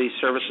sense for these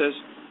services?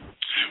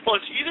 Well,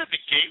 it's either the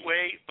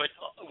gateway, but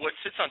what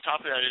sits on top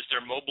of that is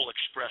their mobile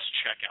express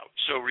checkout.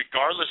 So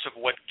regardless of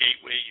what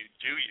gateway you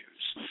do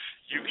use,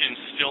 you can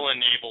still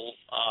enable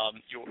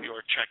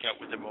your checkout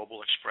with the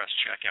mobile express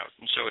checkout.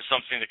 And so it's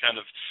something that kind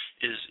of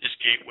is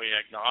gateway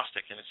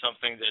agnostic, and it's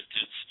something that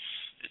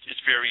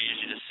it's very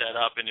easy to set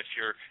up. And as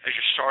you're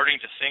starting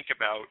to think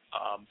about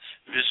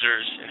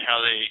visitors and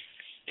how they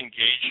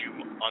engage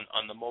you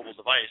on the mobile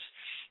device,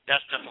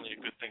 that's definitely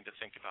a good thing to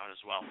think about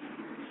as well.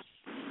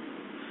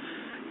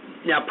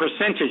 Now,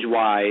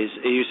 percentage-wise,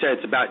 you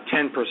said it's about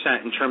 10%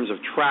 in terms of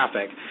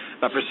traffic,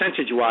 but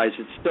percentage-wise,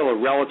 it's still a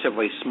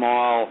relatively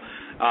small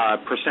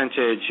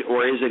percentage,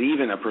 or is it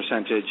even a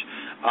percentage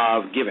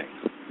of giving?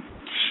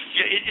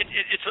 Yeah,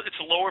 it's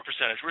a lower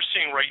percentage. We're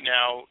seeing right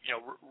now,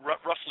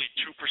 roughly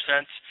 2%.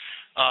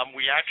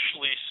 We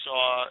actually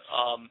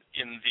saw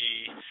in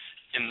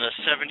the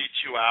 72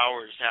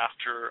 hours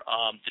after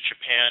the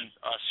Japan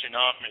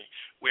tsunami,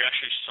 we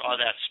actually saw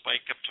that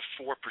spike up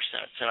to 4%,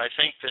 and I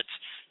think that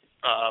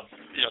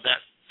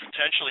that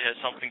potentially has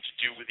something to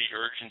do with the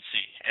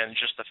urgency and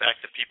just the fact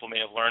that people may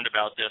have learned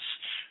about this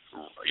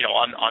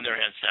on their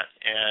handset,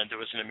 and there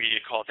was an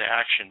immediate call to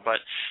action.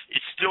 But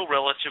it's still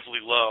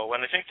relatively low,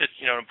 and I think that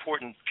an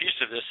important piece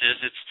of this is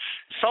it's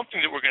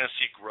something that we're going to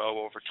see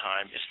grow over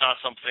time. It's not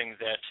something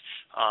that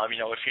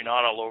if you're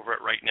not all over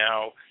it right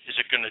now, is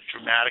it going to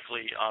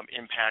dramatically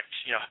impact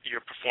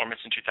your performance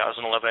in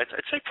 2011?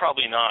 I'd say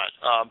probably not.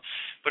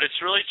 But it's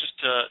really just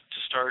to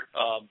start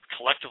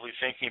collectively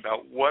thinking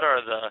about what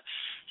are the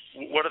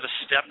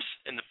steps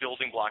and the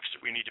building blocks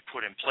that we need to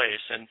put in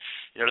place. And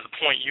to the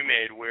point you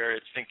made, where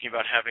it's thinking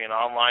about having an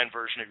online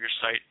version of your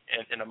site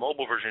and a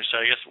mobile version of your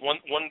site, I guess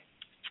one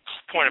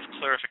point of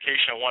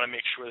clarification I want to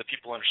make sure that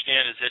people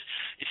understand is that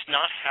it's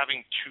not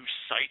having two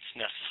sites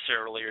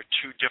necessarily or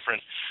two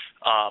different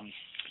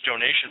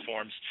donation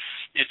forms.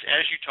 It's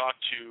as you talk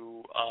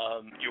to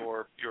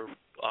your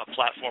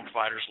platform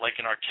providers like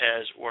an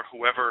Artez or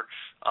whoever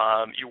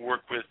you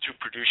work with to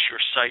produce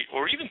your site,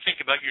 or even think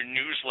about your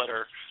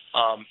newsletter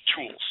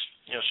tools.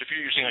 So if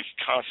you're using like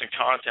Constant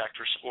Contact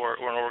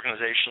or an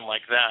organization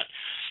like that,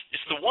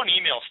 it's the one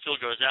email still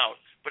goes out,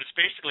 but it's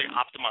basically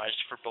optimized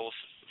for both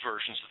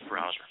versions of the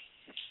browser.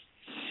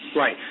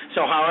 Right.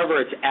 So however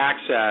it's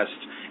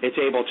accessed, it's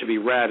able to be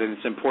read, and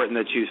it's important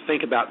that you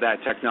think about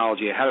that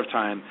technology ahead of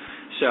time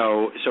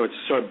so it's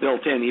sort of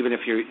built in even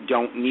if you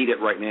don't need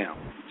it right now.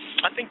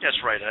 I think that's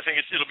right. I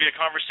think it'll be a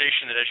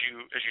conversation that as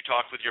you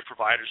talk with your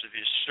providers of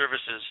these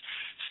services,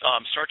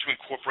 start to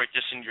incorporate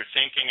this in your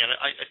thinking. And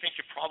I think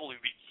you'll probably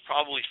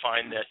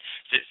find that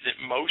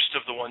most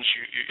of the ones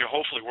you're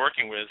hopefully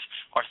working with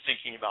are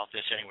thinking about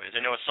this anyways.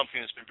 I know it's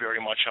something that's been very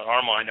much on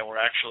our mind, and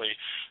we're actually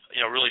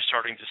really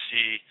starting to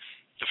see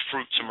the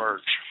fruits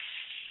emerge.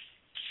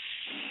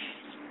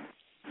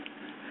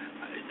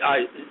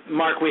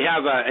 Mark, we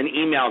have an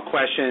email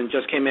question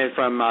just came in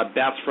from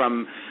Beth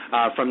from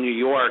New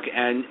York,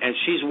 and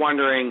she's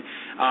wondering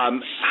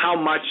how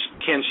much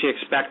can she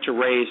expect to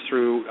raise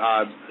through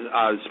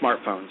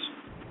smartphones?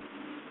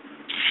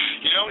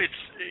 It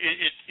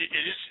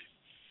is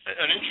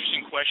an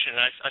interesting question.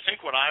 I think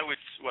what I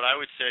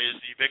would say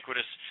is the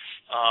ubiquitous.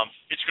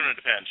 It's going to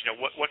depend.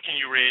 What can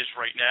you raise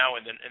right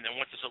now, and then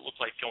what does it look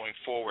like going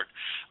forward?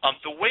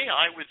 The way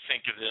I would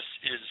think of this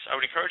is I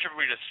would encourage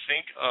everybody to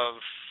think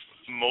of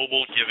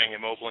mobile giving and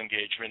mobile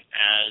engagement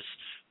as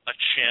a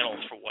channel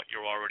for what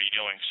you're already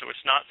doing. So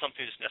it's not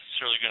something that's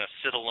necessarily going to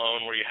sit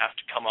alone where you have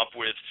to come up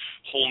with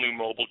whole new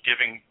mobile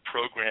giving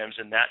programs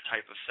and that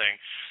type of thing.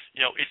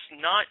 It's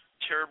not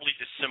terribly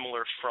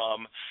dissimilar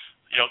from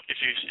if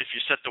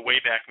you set the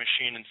Wayback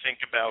Machine and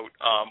think about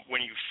when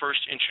you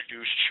first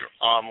introduced your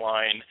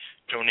online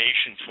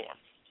donation form.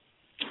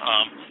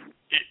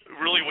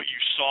 Really what you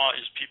saw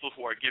is people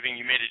who are giving,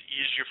 you made it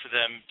easier for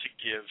them to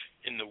give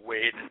in the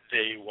way that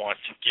they want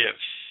to give,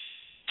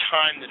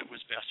 time that it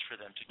was best for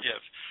them to give.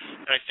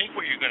 And I think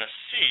what you're going to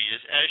see is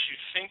as you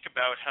think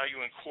about how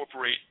you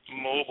incorporate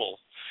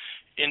mobile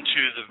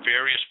into the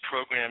various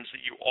programs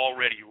that you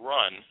already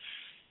run,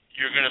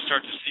 you're going to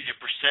start to see a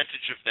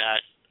percentage of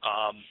that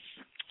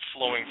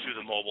flowing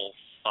through the mobile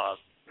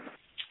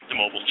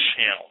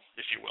channel,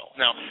 if you will.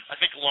 Now, I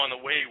think along the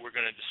way we're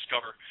going to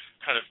discover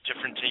kind of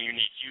different and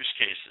unique use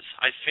cases.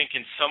 I think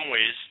in some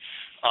ways,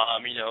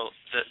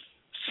 that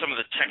some of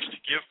the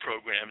text-to-give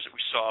programs that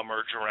we saw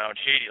emerge around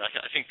Haiti,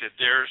 I think that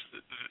there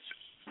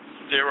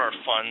are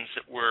funds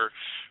that were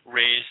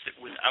raised that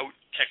without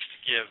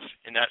text-to-give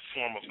in that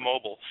form of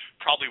mobile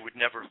probably would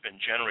never have been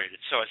generated.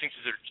 So I think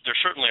that there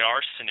certainly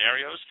are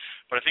scenarios,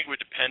 but I think it would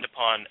depend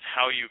upon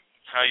how you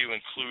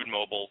include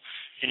mobile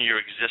in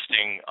your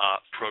existing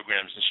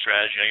programs and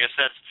strategy. I guess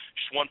that's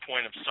just one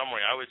point of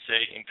summary. I would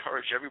say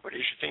encourage everybody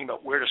as you're thinking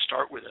about where to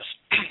start with this,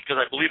 because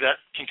I believe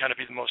that can kind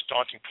of be the most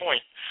daunting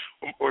point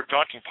or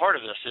daunting part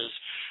of this is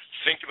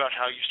think about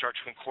how you start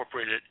to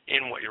incorporate it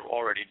in what you're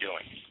already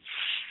doing.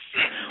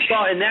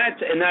 Well, and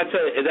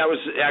that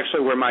was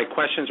actually where my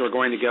questions were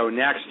going to go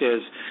next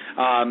is,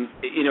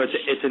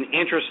 it's an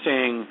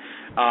interesting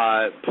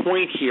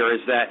point here is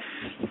that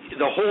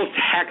the whole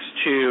text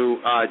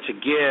to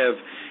give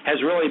has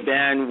really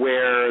been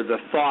where the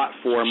thought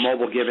for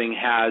mobile giving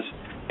has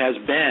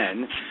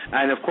been,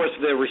 and of course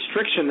the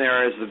restriction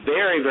there is the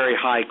very, very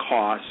high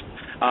cost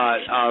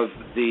of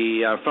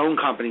the phone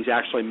companies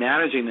actually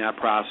managing that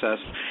process,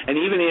 and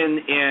even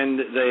in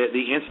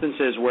the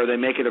instances where they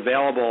make it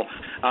available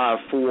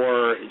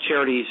for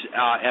charities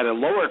at a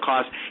lower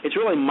cost, it's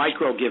really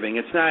micro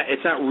giving. It's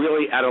not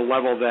really at a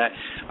level that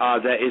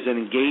is an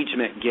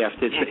engagement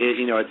gift.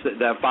 It's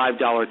the $5,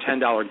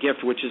 $10 gift,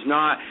 which is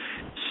not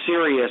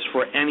serious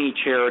for any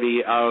charity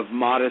of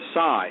modest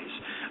size.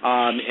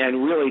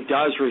 And really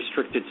does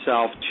restrict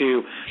itself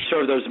to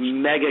sort of those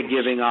mega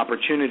giving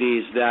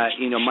opportunities that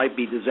might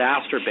be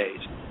disaster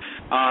based.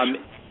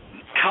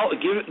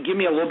 Give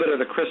me a little bit of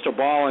the crystal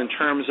ball in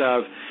terms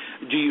of,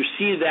 do you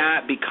see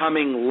that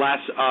becoming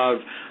less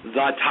of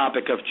the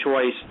topic of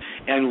choice,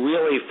 and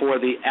really for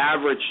the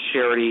average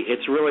charity,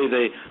 it's really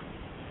the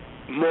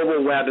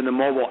mobile web and the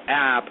mobile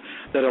app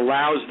that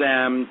allows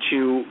them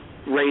to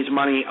raise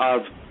money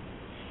of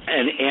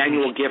an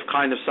annual gift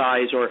kind of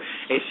size or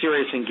a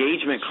serious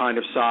engagement kind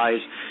of size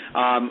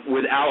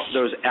without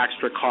those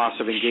extra costs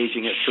of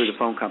engaging it through the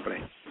phone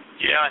company.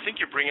 Yeah, I think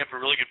you're bringing up a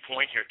really good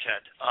point here,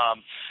 Ted.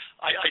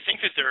 I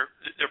think that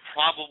there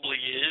probably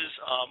is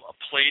a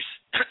place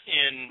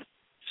in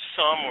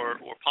some or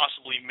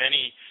possibly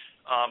many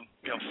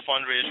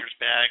fundraisers'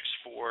 bags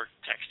for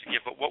text to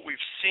give, but what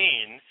we've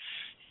seen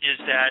is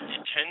that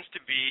it tends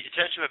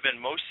to have been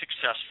most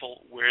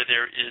successful where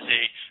there is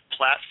a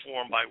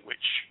platform by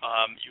which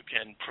you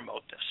can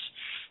promote this.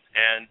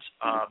 And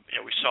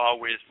we saw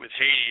with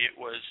Haiti, it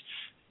was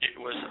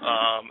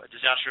a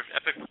disaster of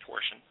epic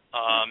proportion.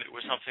 It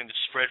was something that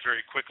spread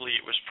very quickly.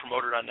 It was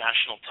promoted on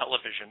national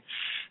television,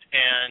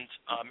 and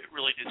it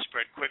really did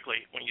spread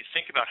quickly. When you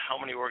think about how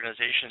many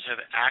organizations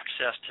have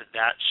access to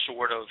that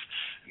sort of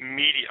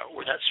media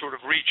or that sort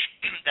of reach,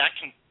 that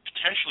can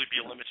potentially be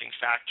a limiting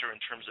factor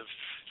in terms of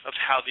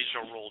how these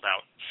are rolled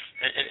out.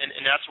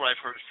 And that's what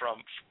I've heard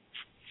from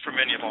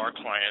many of our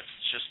clients.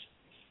 It's just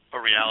a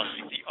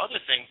reality. The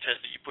other thing,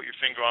 Ted, that you put your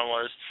finger on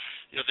was,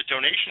 the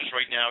donations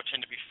right now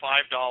tend to be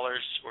 $5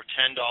 or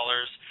 $10.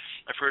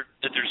 I've heard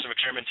that there's some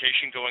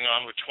experimentation going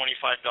on with $25,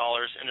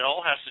 and it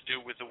all has to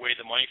do with the way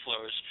the money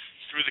flows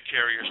through the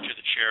carriers to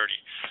the charity.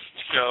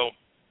 So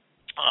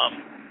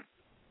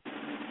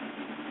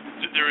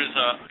there is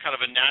a kind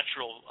of a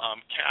natural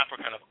cap or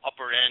kind of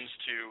upper ends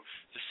to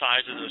the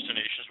size of those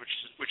donations,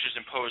 which is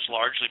imposed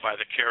largely by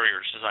the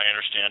carriers, as I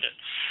understand it.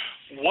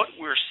 What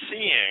we're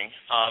seeing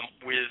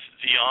with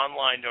the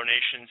online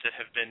donations that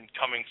have been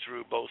coming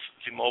through both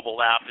the mobile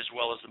app as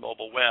well as the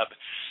mobile web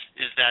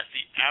is that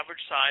the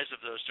average size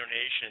of those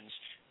donations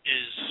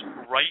is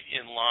right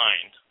in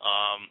line,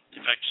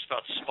 in fact, just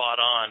about spot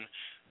on,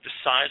 the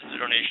size of the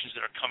donations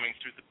that are coming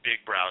through the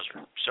big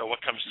browser, so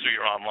what comes through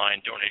your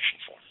online donation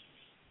form.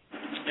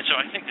 And so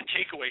I think the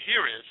takeaway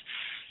here is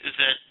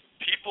that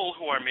people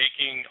who are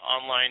making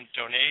online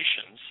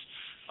donations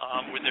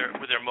with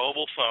their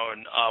mobile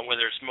phone,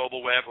 whether it's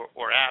mobile web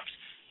or apps,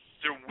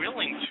 they're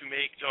willing to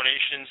make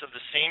donations of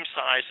the same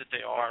size that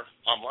they are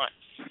online.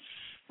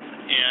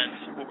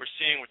 And what we're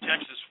seeing with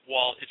Texas,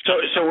 while it's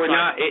so we're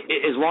not,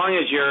 as long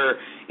as you're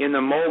in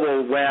the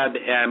mobile web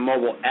and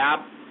mobile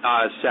app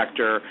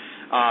sector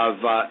of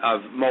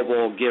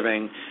mobile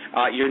giving,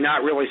 you're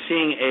not really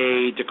seeing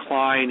a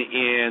decline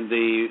in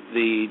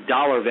the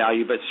dollar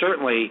value, but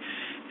certainly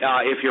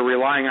if you're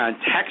relying on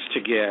text to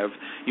give,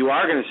 you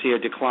are going to see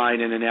a decline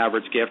in an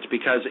average gift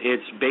because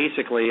it's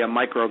basically a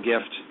micro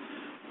gift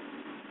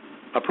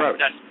approach.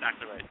 That's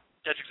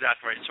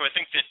exactly right. So I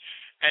think that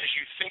as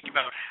you think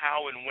about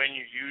how and when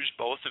you use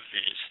both of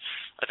these,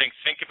 I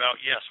think about,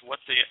 yes,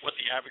 what the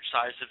average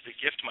size of the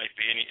gift might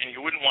be, and you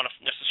wouldn't want to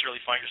necessarily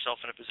find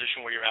yourself in a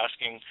position where you're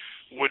asking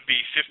would-be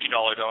 $50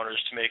 donors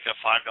to make a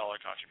 $5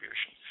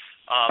 contribution.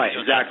 Right,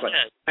 exactly.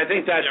 I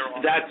think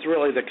that's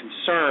really the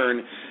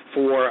concern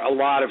for a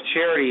lot of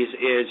charities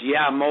is,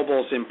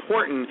 mobile's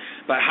important,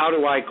 but how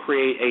do I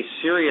create a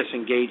serious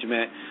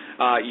engagement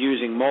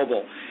using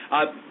mobile?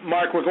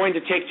 Mark, we're going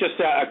to take just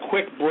a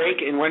quick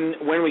break, and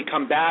when we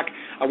come back,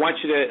 I want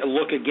you to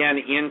look again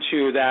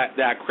into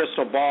that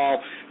crystal ball,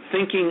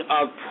 thinking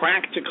of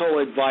practical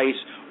advice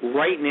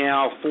right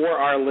now for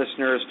our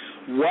listeners.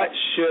 What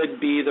should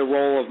be the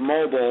role of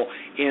mobile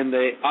in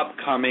the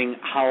upcoming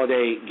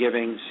holiday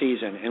giving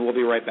season? And we'll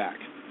be right back.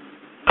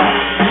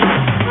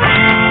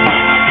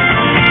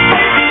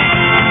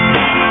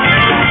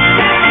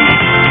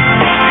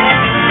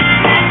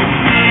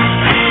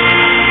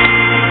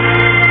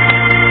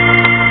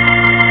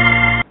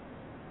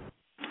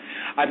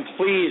 I'm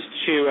pleased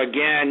to,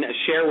 again,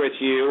 share with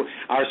you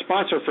our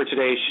sponsor for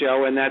today's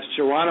show, and that's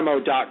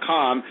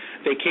Geronimo.com,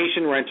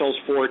 vacation rentals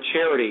for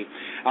charity.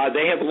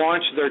 They have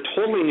launched their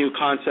totally new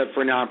concept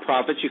for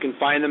nonprofits. You can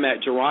find them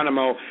at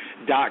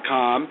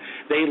Geronimo.com.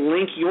 They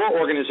link your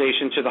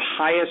organization to the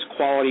highest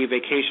quality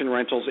vacation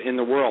rentals in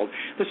the world.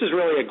 This is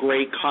really a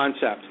great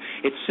concept.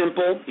 It's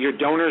simple. Your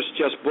donors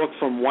just book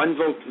from one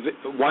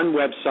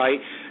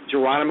website,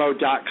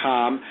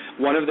 Geronimo.com,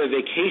 one of the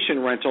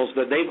vacation rentals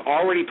that they've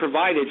already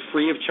provided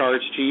free of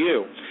charge to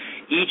you.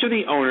 Each of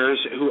the owners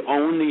who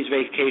own these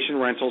vacation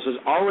rentals has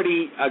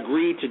already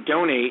agreed to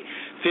donate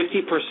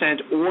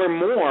 50% or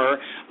more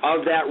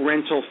of that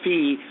rental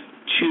fee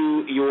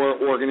to your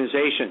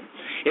organization.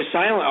 If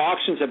silent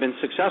auctions have been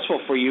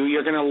successful for you,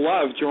 you're going to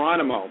love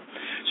Geronimo.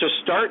 So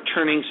start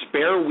turning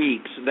spare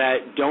weeks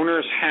that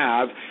donors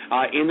have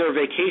in their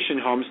vacation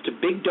homes to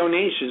big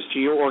donations to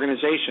your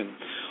organization.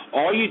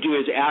 All you do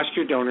is ask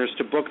your donors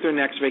to book their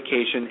next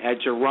vacation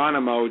at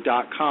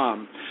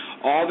Geronimo.com.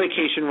 All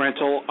vacation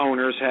rental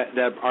owners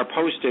that are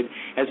posted,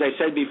 as I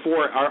said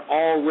before, are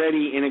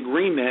already in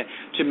agreement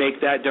to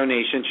make that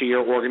donation to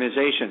your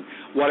organization.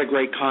 What a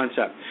great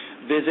concept.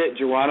 Visit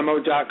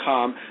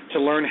Geronimo.com to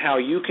learn how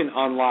you can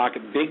unlock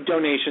big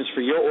donations for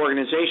your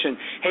organization.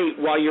 Hey,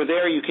 while you're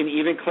there, you can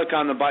even click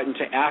on the button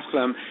to ask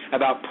them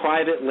about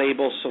private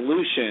label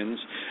solutions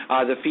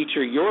that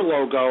feature your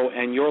logo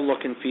and your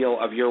look and feel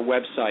of your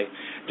website.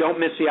 Don't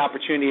miss the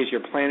opportunity as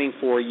you're planning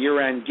for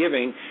year-end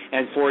giving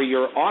and for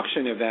your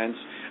auction events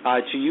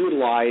to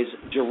utilize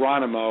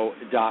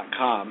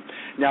Geronimo.com.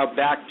 Now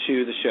back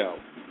to the show.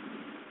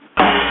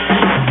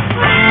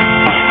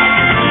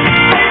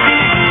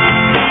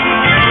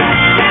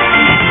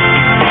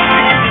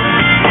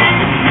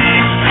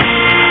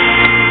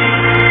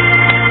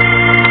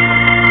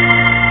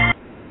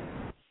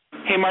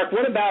 Mark,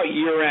 what about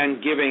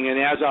year-end giving? And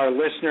as our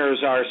listeners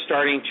are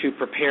starting to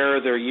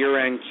prepare their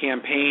year-end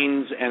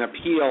campaigns and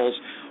appeals,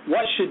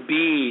 what should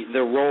be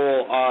the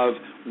role of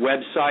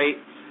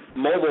website,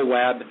 mobile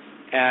web,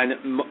 and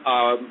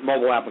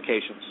mobile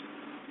applications?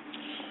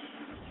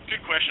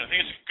 Good question. I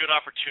think it's a good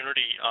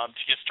opportunity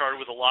to get started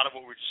with a lot of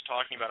what we were just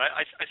talking about.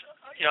 I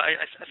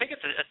think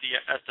at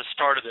the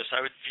start of this,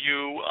 I would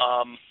view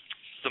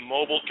the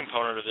mobile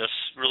component of this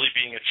really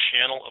being a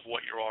channel of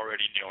what you're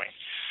already doing.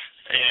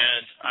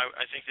 And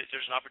I think that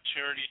there's an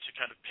opportunity to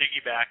kind of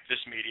piggyback this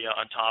media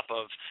on top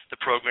of the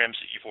programs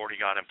that you've already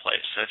got in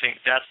place. I think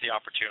that's the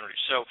opportunity.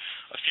 So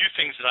a few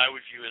things that I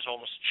would view as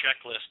almost a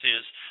checklist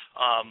is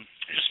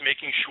just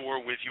making sure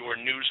with your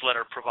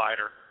newsletter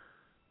provider,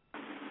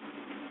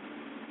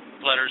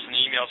 letters and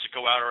emails that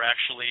go out are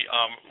actually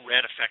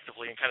read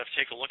effectively, and kind of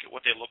take a look at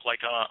what they look like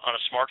on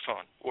a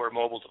smartphone or a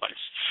mobile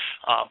device.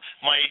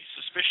 My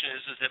suspicion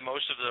is that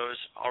most of those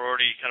are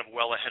already kind of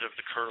well ahead of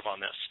the curve on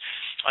this.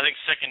 I think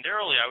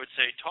secondarily, I would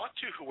say talk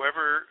to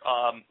whoever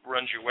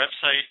runs your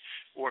website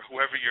or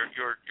whoever your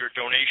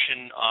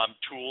donation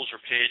tools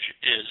or page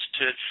is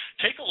to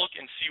take a look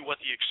and see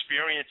what the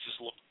experience is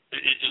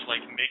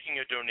like making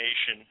a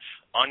donation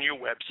on your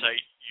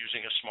website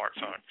using a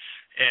smartphone.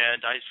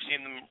 And I've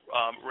seen them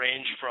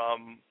range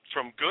from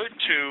good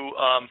to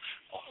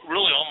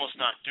really almost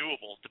not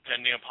doable,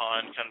 depending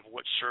upon kind of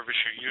what service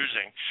you're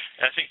using.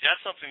 And I think that's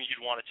something that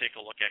you'd want to take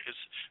a look at,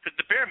 because at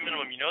the bare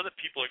minimum, you know that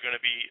people are going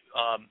to be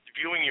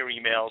viewing your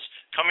emails,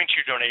 coming to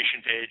your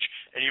donation page,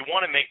 and you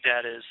want to make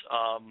that as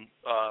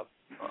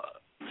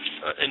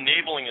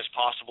enabling as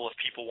possible if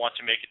people want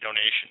to make a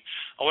donation.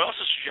 I would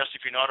also suggest,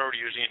 if you're not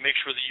already using it, make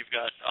sure that you've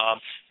got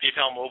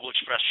PayPal Mobile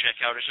Express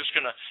checkout. It's just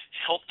going to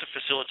help to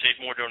facilitate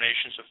more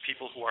donations of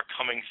people who are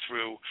coming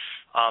through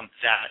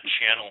that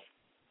channel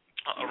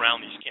around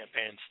these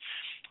campaigns.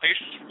 I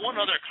guess one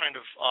other kind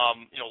of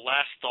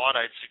last thought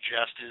I'd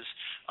suggest is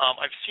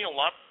I've seen a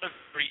lot of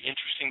very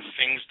interesting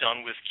things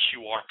done with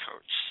QR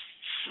codes.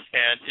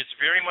 And it's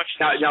very much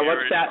now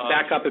let's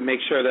back up and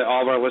make sure that all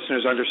of our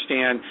listeners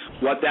understand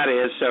what that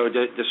is. So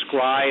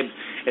describe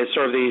as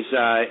sort of these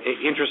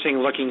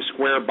interesting-looking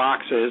square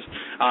boxes,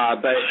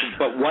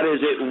 but what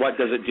is it and what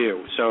does it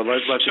do? So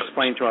let's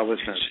explain to our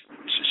listeners.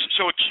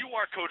 So a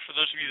QR code, for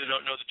those of you that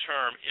don't know the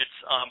term,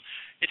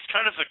 it's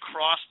kind of a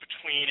cross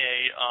between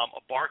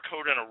a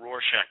barcode and a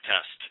Rorschach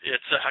test.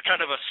 It's a kind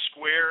of a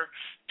square,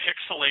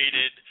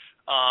 pixelated,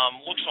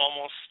 looks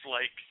almost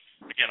like,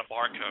 again, a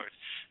barcode.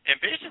 And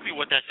basically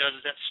what that does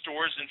is that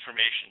stores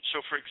information.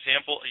 So, for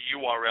example, a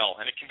URL,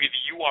 and it can be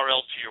the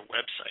URL to your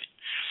website.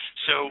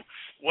 So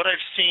what I've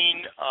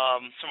seen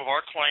some of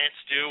our clients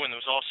do, and there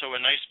was also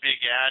a nice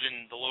big ad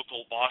in the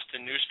local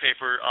Boston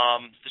newspaper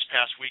this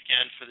past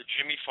weekend for the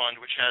Jimmy Fund,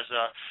 which has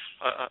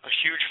a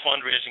huge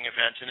fundraising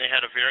event, and they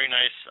had a very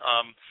nice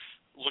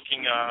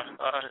looking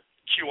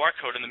QR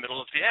code in the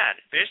middle of the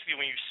ad. Basically,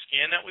 when you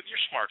scan that with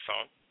your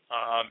smartphone,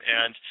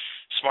 and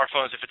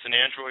smartphones, if it's an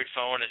Android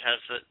phone, it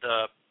has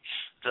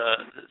the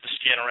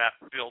scanner app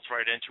built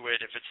right into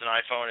it. If it's an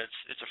iPhone,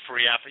 it's a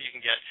free app that you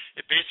can get.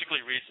 It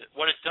basically reads it.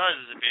 What it does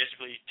is it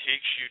basically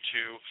takes you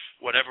to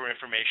whatever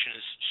information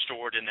is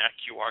stored in that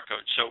QR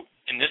code. So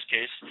in this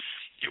case,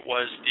 it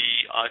was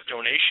the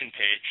donation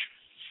page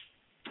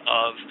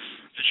of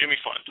the Jimmy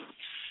Fund.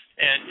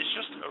 And it's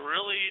just a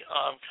really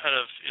kind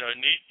of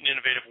neat and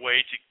innovative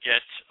way to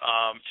get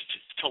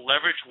to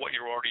leverage what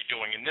you're already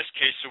doing. In this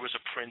case, there was a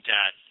print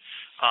ad.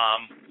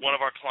 One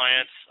of our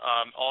clients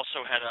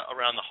also had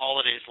around the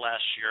holidays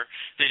last year,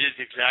 they did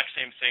the exact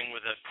same thing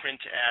with a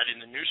print ad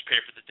in the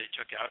newspaper that they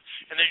took out,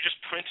 and they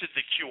just printed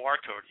the QR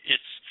code.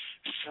 It's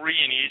free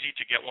and easy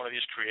to get one of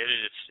these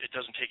created. It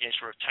doesn't take any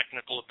sort of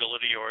technical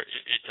ability, or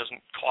it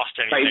doesn't cost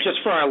anything. Right,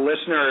 just for our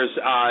listeners,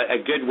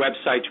 a good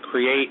website to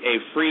create a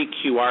free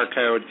QR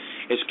code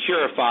is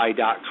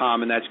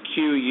Curify.com, and that's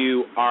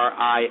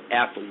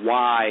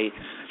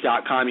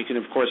Qurify.com. You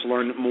can, of course,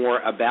 learn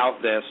more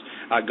about this.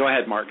 Go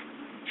ahead, Mark.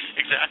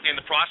 Exactly, and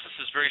the process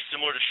is very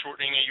similar to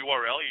shortening a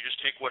URL. You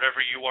just take whatever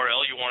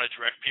URL you want to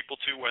direct people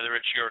to, whether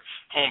it's your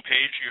home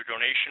page or your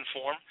donation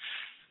form,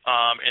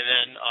 and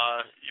then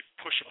you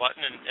push a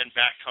button, and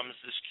back comes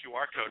this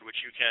QR code,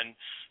 which you can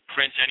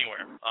print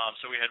anywhere.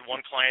 So we had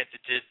one client that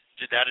did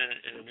that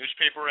in a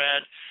newspaper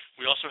ad.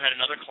 We also had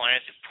another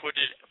client that put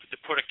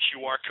a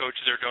QR code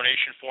to their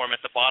donation form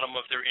at the bottom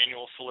of their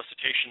annual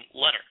solicitation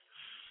letter.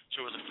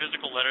 So it was a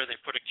physical letter. They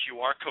put a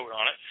QR code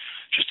on it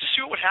just to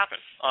see what would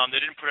happen. They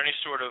didn't put any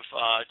sort of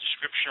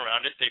description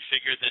around it. They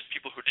figured that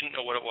people who didn't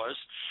know what it was,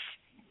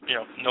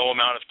 no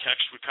amount of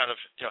text would kind of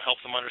help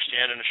them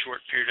understand in a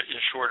short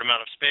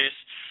amount of space.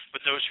 But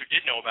those who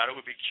did know about it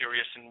would be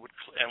curious and would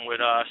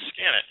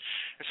scan it.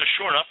 And so,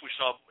 sure enough, we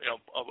saw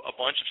a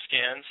bunch of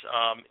scans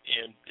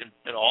in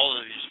all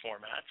of these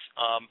formats.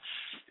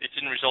 It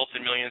didn't result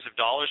in millions of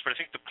dollars, but I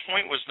think the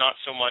point was not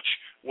so much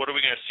what are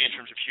we going to see in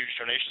terms of huge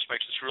donation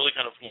spikes. It's really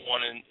kind of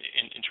one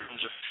in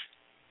terms of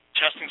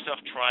testing stuff,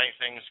 trying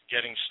things,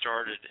 getting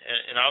started.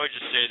 And I would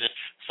just say that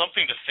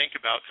something to think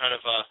about, kind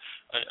of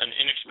an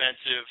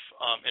inexpensive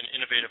and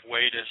innovative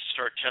way to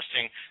start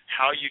testing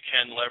how you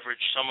can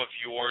leverage some of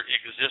your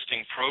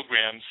existing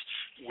programs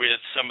with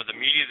some of the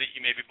media that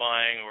you may be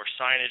buying or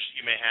signage that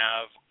you may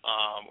have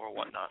or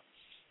whatnot.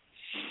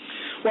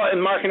 Well, and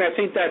Mark, and I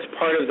think that's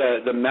part of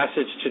the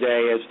message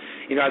today is,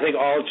 I think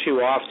all too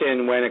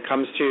often when it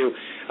comes to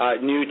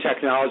new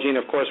technology, and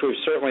of course we've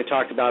certainly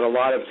talked about a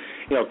lot of,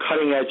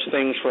 cutting-edge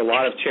things for a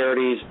lot of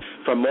charities,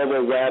 from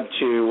mobile web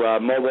to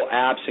mobile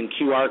apps and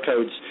QR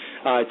codes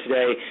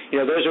today.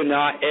 Those are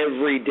not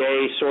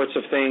everyday sorts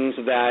of things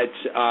that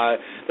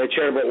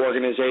charitable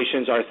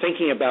organizations are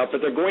thinking about, but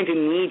they're going to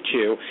need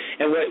to.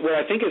 And what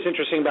I think is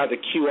interesting about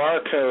the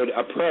QR code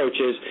approach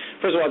is,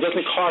 first of all, it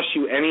doesn't cost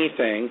you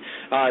anything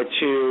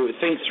to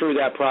think through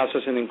that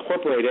process and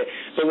incorporate it.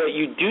 But what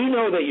you do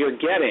know that you're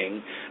getting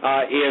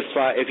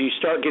if you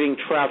start getting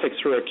traffic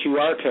through a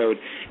QR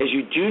code is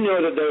you do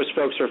know that those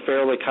folks are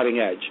fairly cutting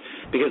edge,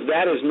 because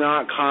that is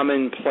not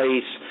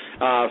commonplace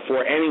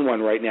for anyone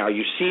right now.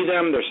 You see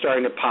them, they're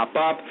starting to pop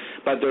up,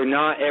 but they're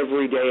not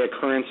everyday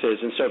occurrences.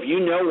 And so if you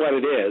know what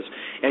it is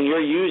and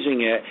you're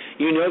using it,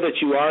 you know that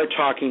you are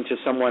talking to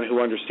someone who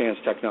understands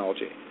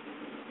technology.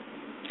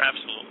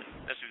 Absolutely.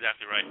 That's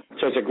exactly right.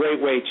 So it's a great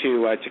way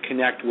to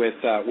connect with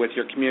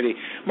your community.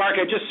 Mark,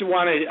 I just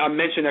want to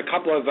mention a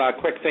couple of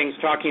quick things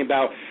talking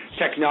about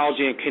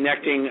technology and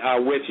connecting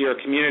with your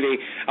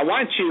community. I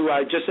want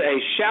to just a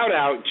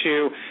shout-out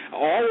to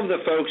all of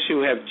the folks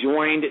who have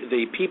joined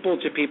the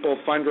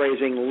People-to-People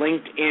Fundraising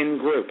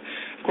LinkedIn group.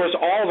 Of course,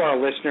 all of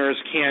our listeners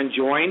can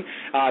join.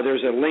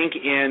 There's a link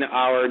in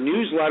our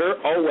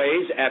newsletter,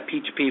 always, at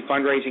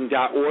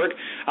p2pfundraising.org,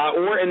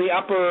 or in the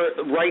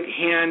upper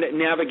right-hand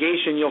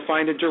navigation, you'll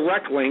find a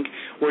direct link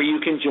where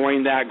you can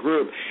join that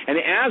group. And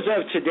as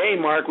of today,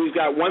 Mark, we've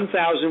got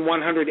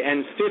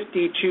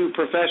 1,152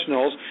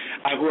 professionals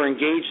who are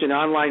engaged in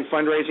online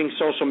fundraising,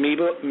 social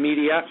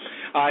media,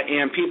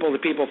 and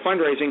people-to-people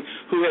fundraising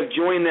who have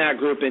joined that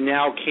group and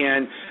now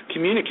can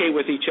communicate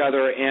with each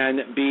other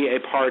and be a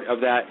part of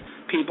that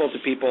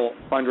people-to-people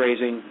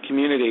fundraising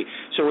community.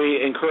 So we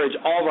encourage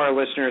all of our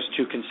listeners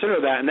to consider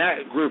that, and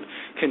that group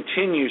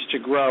continues to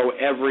grow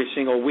every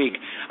single week.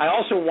 I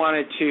also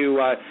wanted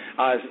to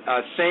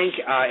thank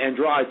and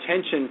draw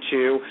attention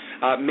to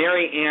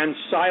Mary Ann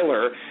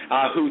Seiler,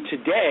 who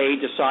today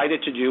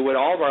decided to do what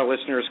all of our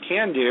listeners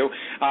can do,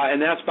 and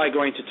that's by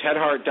going to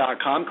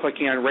tedhart.com,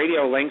 clicking on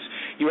radio links.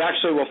 You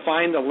actually will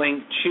find the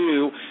link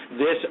to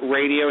this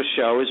radio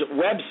show's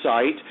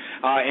website,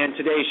 and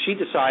today she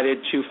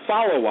decided to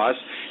follow us,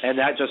 and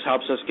that just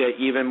helps us get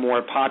even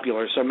more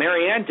popular. So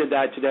Mary Ann did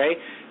that today,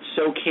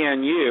 so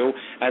can you,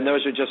 and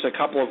those are just a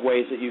couple of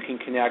ways that you can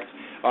connect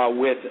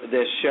with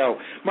this show.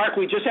 Mark,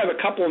 we just have a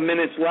couple of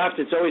minutes left.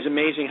 It's always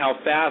amazing how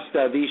fast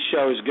these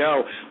shows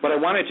go. What I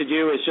wanted to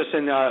do is just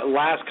in the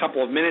last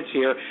couple of minutes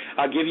here,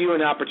 give you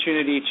an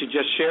opportunity to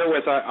just share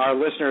with our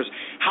listeners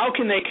how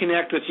can they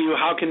connect with you,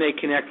 how can they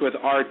connect with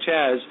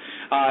Artez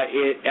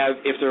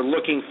if they're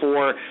looking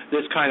for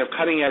this kind of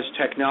cutting-edge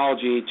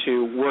technology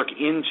to work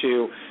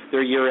into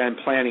their year-end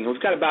planning.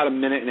 We've got about a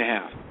minute and a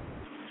half.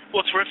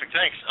 Well, terrific.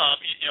 Thanks.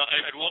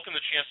 I'd welcome the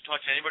chance to talk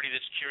to anybody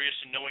that's curious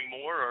in knowing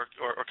more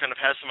or kind of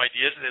has some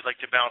ideas that they'd like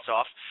to bounce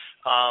off.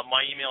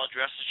 My email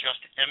address is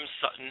just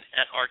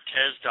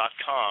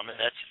msutton@artez.com, and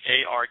that's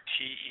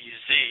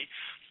ARTEZ.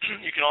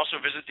 You can also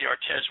visit the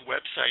Artez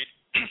website,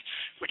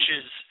 which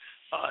is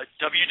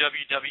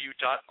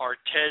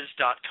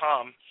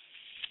www.artez.com.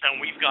 And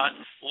we've got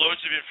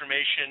loads of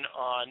information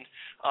on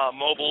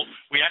mobile.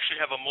 We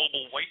actually have a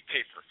mobile white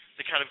paper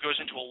that kind of goes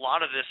into a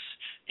lot of this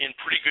in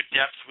pretty good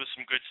depth with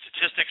some good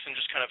statistics and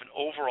just kind of an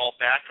overall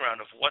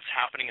background of what's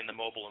happening in the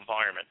mobile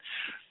environment.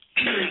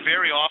 And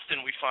very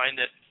often we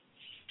find that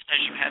as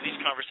you have these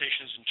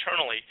conversations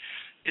internally,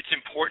 it's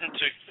important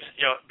to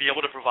be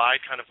able to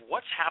provide kind of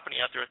what's happening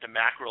out there at the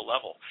macro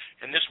level.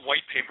 And this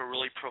white paper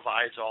really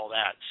provides all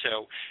that.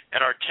 So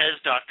at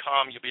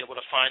artez.com, you'll be able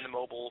to find the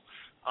mobile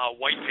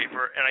white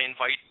paper, and I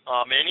invite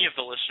any of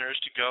the listeners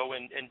to go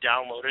and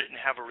download it and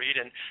have a read.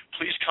 And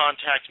please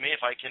contact me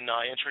if I can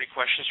answer any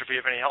questions or be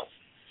of any help.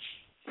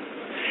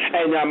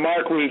 And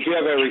Mark, we do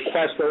have a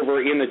request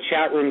over in the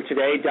chat room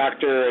today.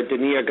 Dr.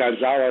 Dania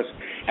Gonzalez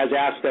has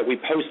asked that we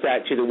post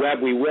that to the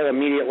web. We will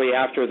immediately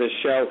after the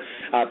show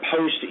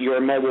post your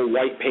mobile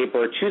white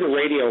paper to the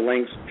radio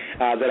links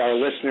that our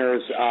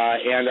listeners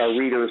and our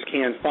readers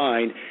can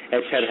find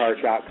at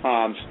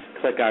tedhart.com.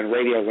 Click on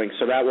radio links.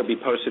 So that will be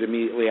posted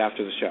immediately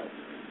after the show.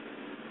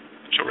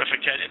 Terrific,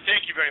 Ted. And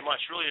thank you very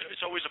much. Really,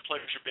 it's always a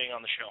pleasure being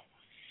on the show.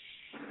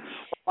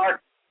 Mark,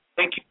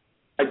 thank you.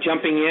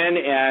 Jumping in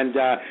and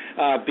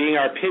being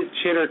our pitch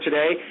hitter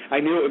today.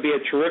 I knew it would be a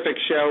terrific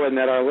show and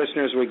that our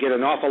listeners would get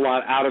an awful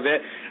lot out of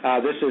it.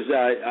 This is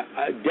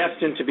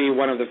destined to be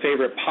one of the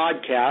favorite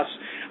podcasts,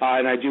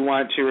 and I do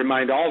want to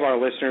remind all of our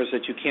listeners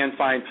that you can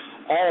find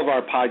all of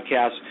our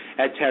podcasts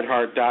at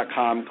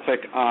tedhart.com.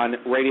 Click on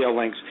radio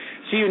links.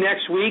 See you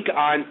next week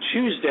on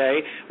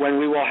Tuesday when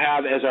we will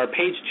have as our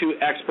page 2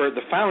 expert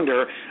the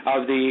founder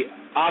of the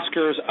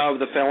Oscars of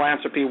the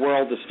Philanthropy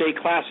World, the Stay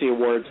Classy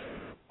Awards.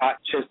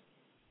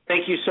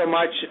 Thank you so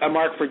much,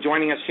 Mark, for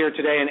joining us here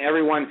today, and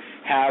everyone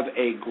have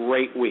a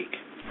great week.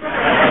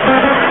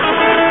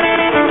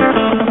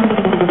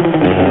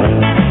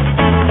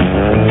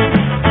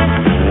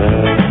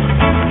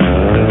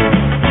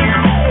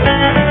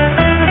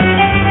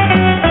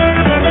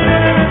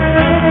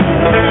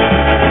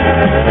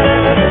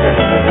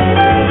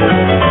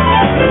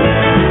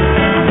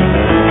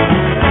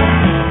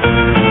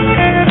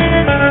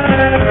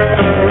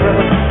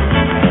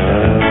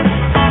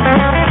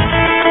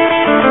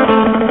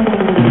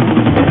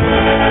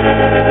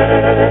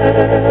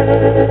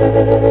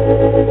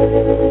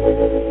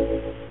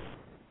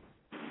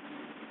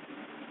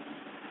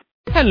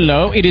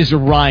 Hello, it is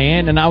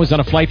Ryan, and I was on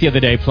a flight the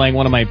other day playing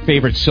one of my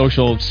favorite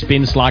social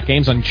spin slot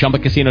games on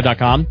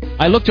ChumbaCasino.com.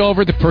 I looked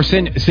over at the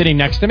person sitting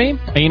next to me,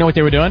 and you know what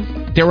they were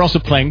doing? They were also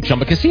playing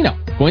Chumba Casino.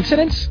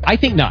 Coincidence? I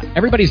think not.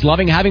 Everybody's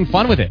loving having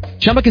fun with it.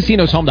 Chumba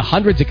Casino is home to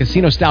hundreds of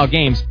casino-style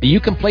games that you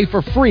can play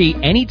for free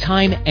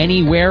anytime,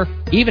 anywhere,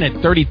 even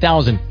at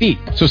 30,000 feet.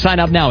 So sign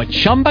up now at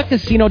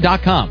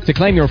ChumbaCasino.com to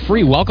claim your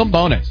free welcome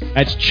bonus.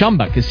 That's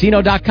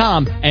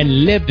ChumbaCasino.com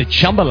and live the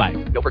Chumba life.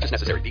 No purchase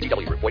necessary.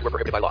 VGW. Void where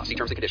prohibited by law. See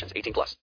terms and conditions. 18+.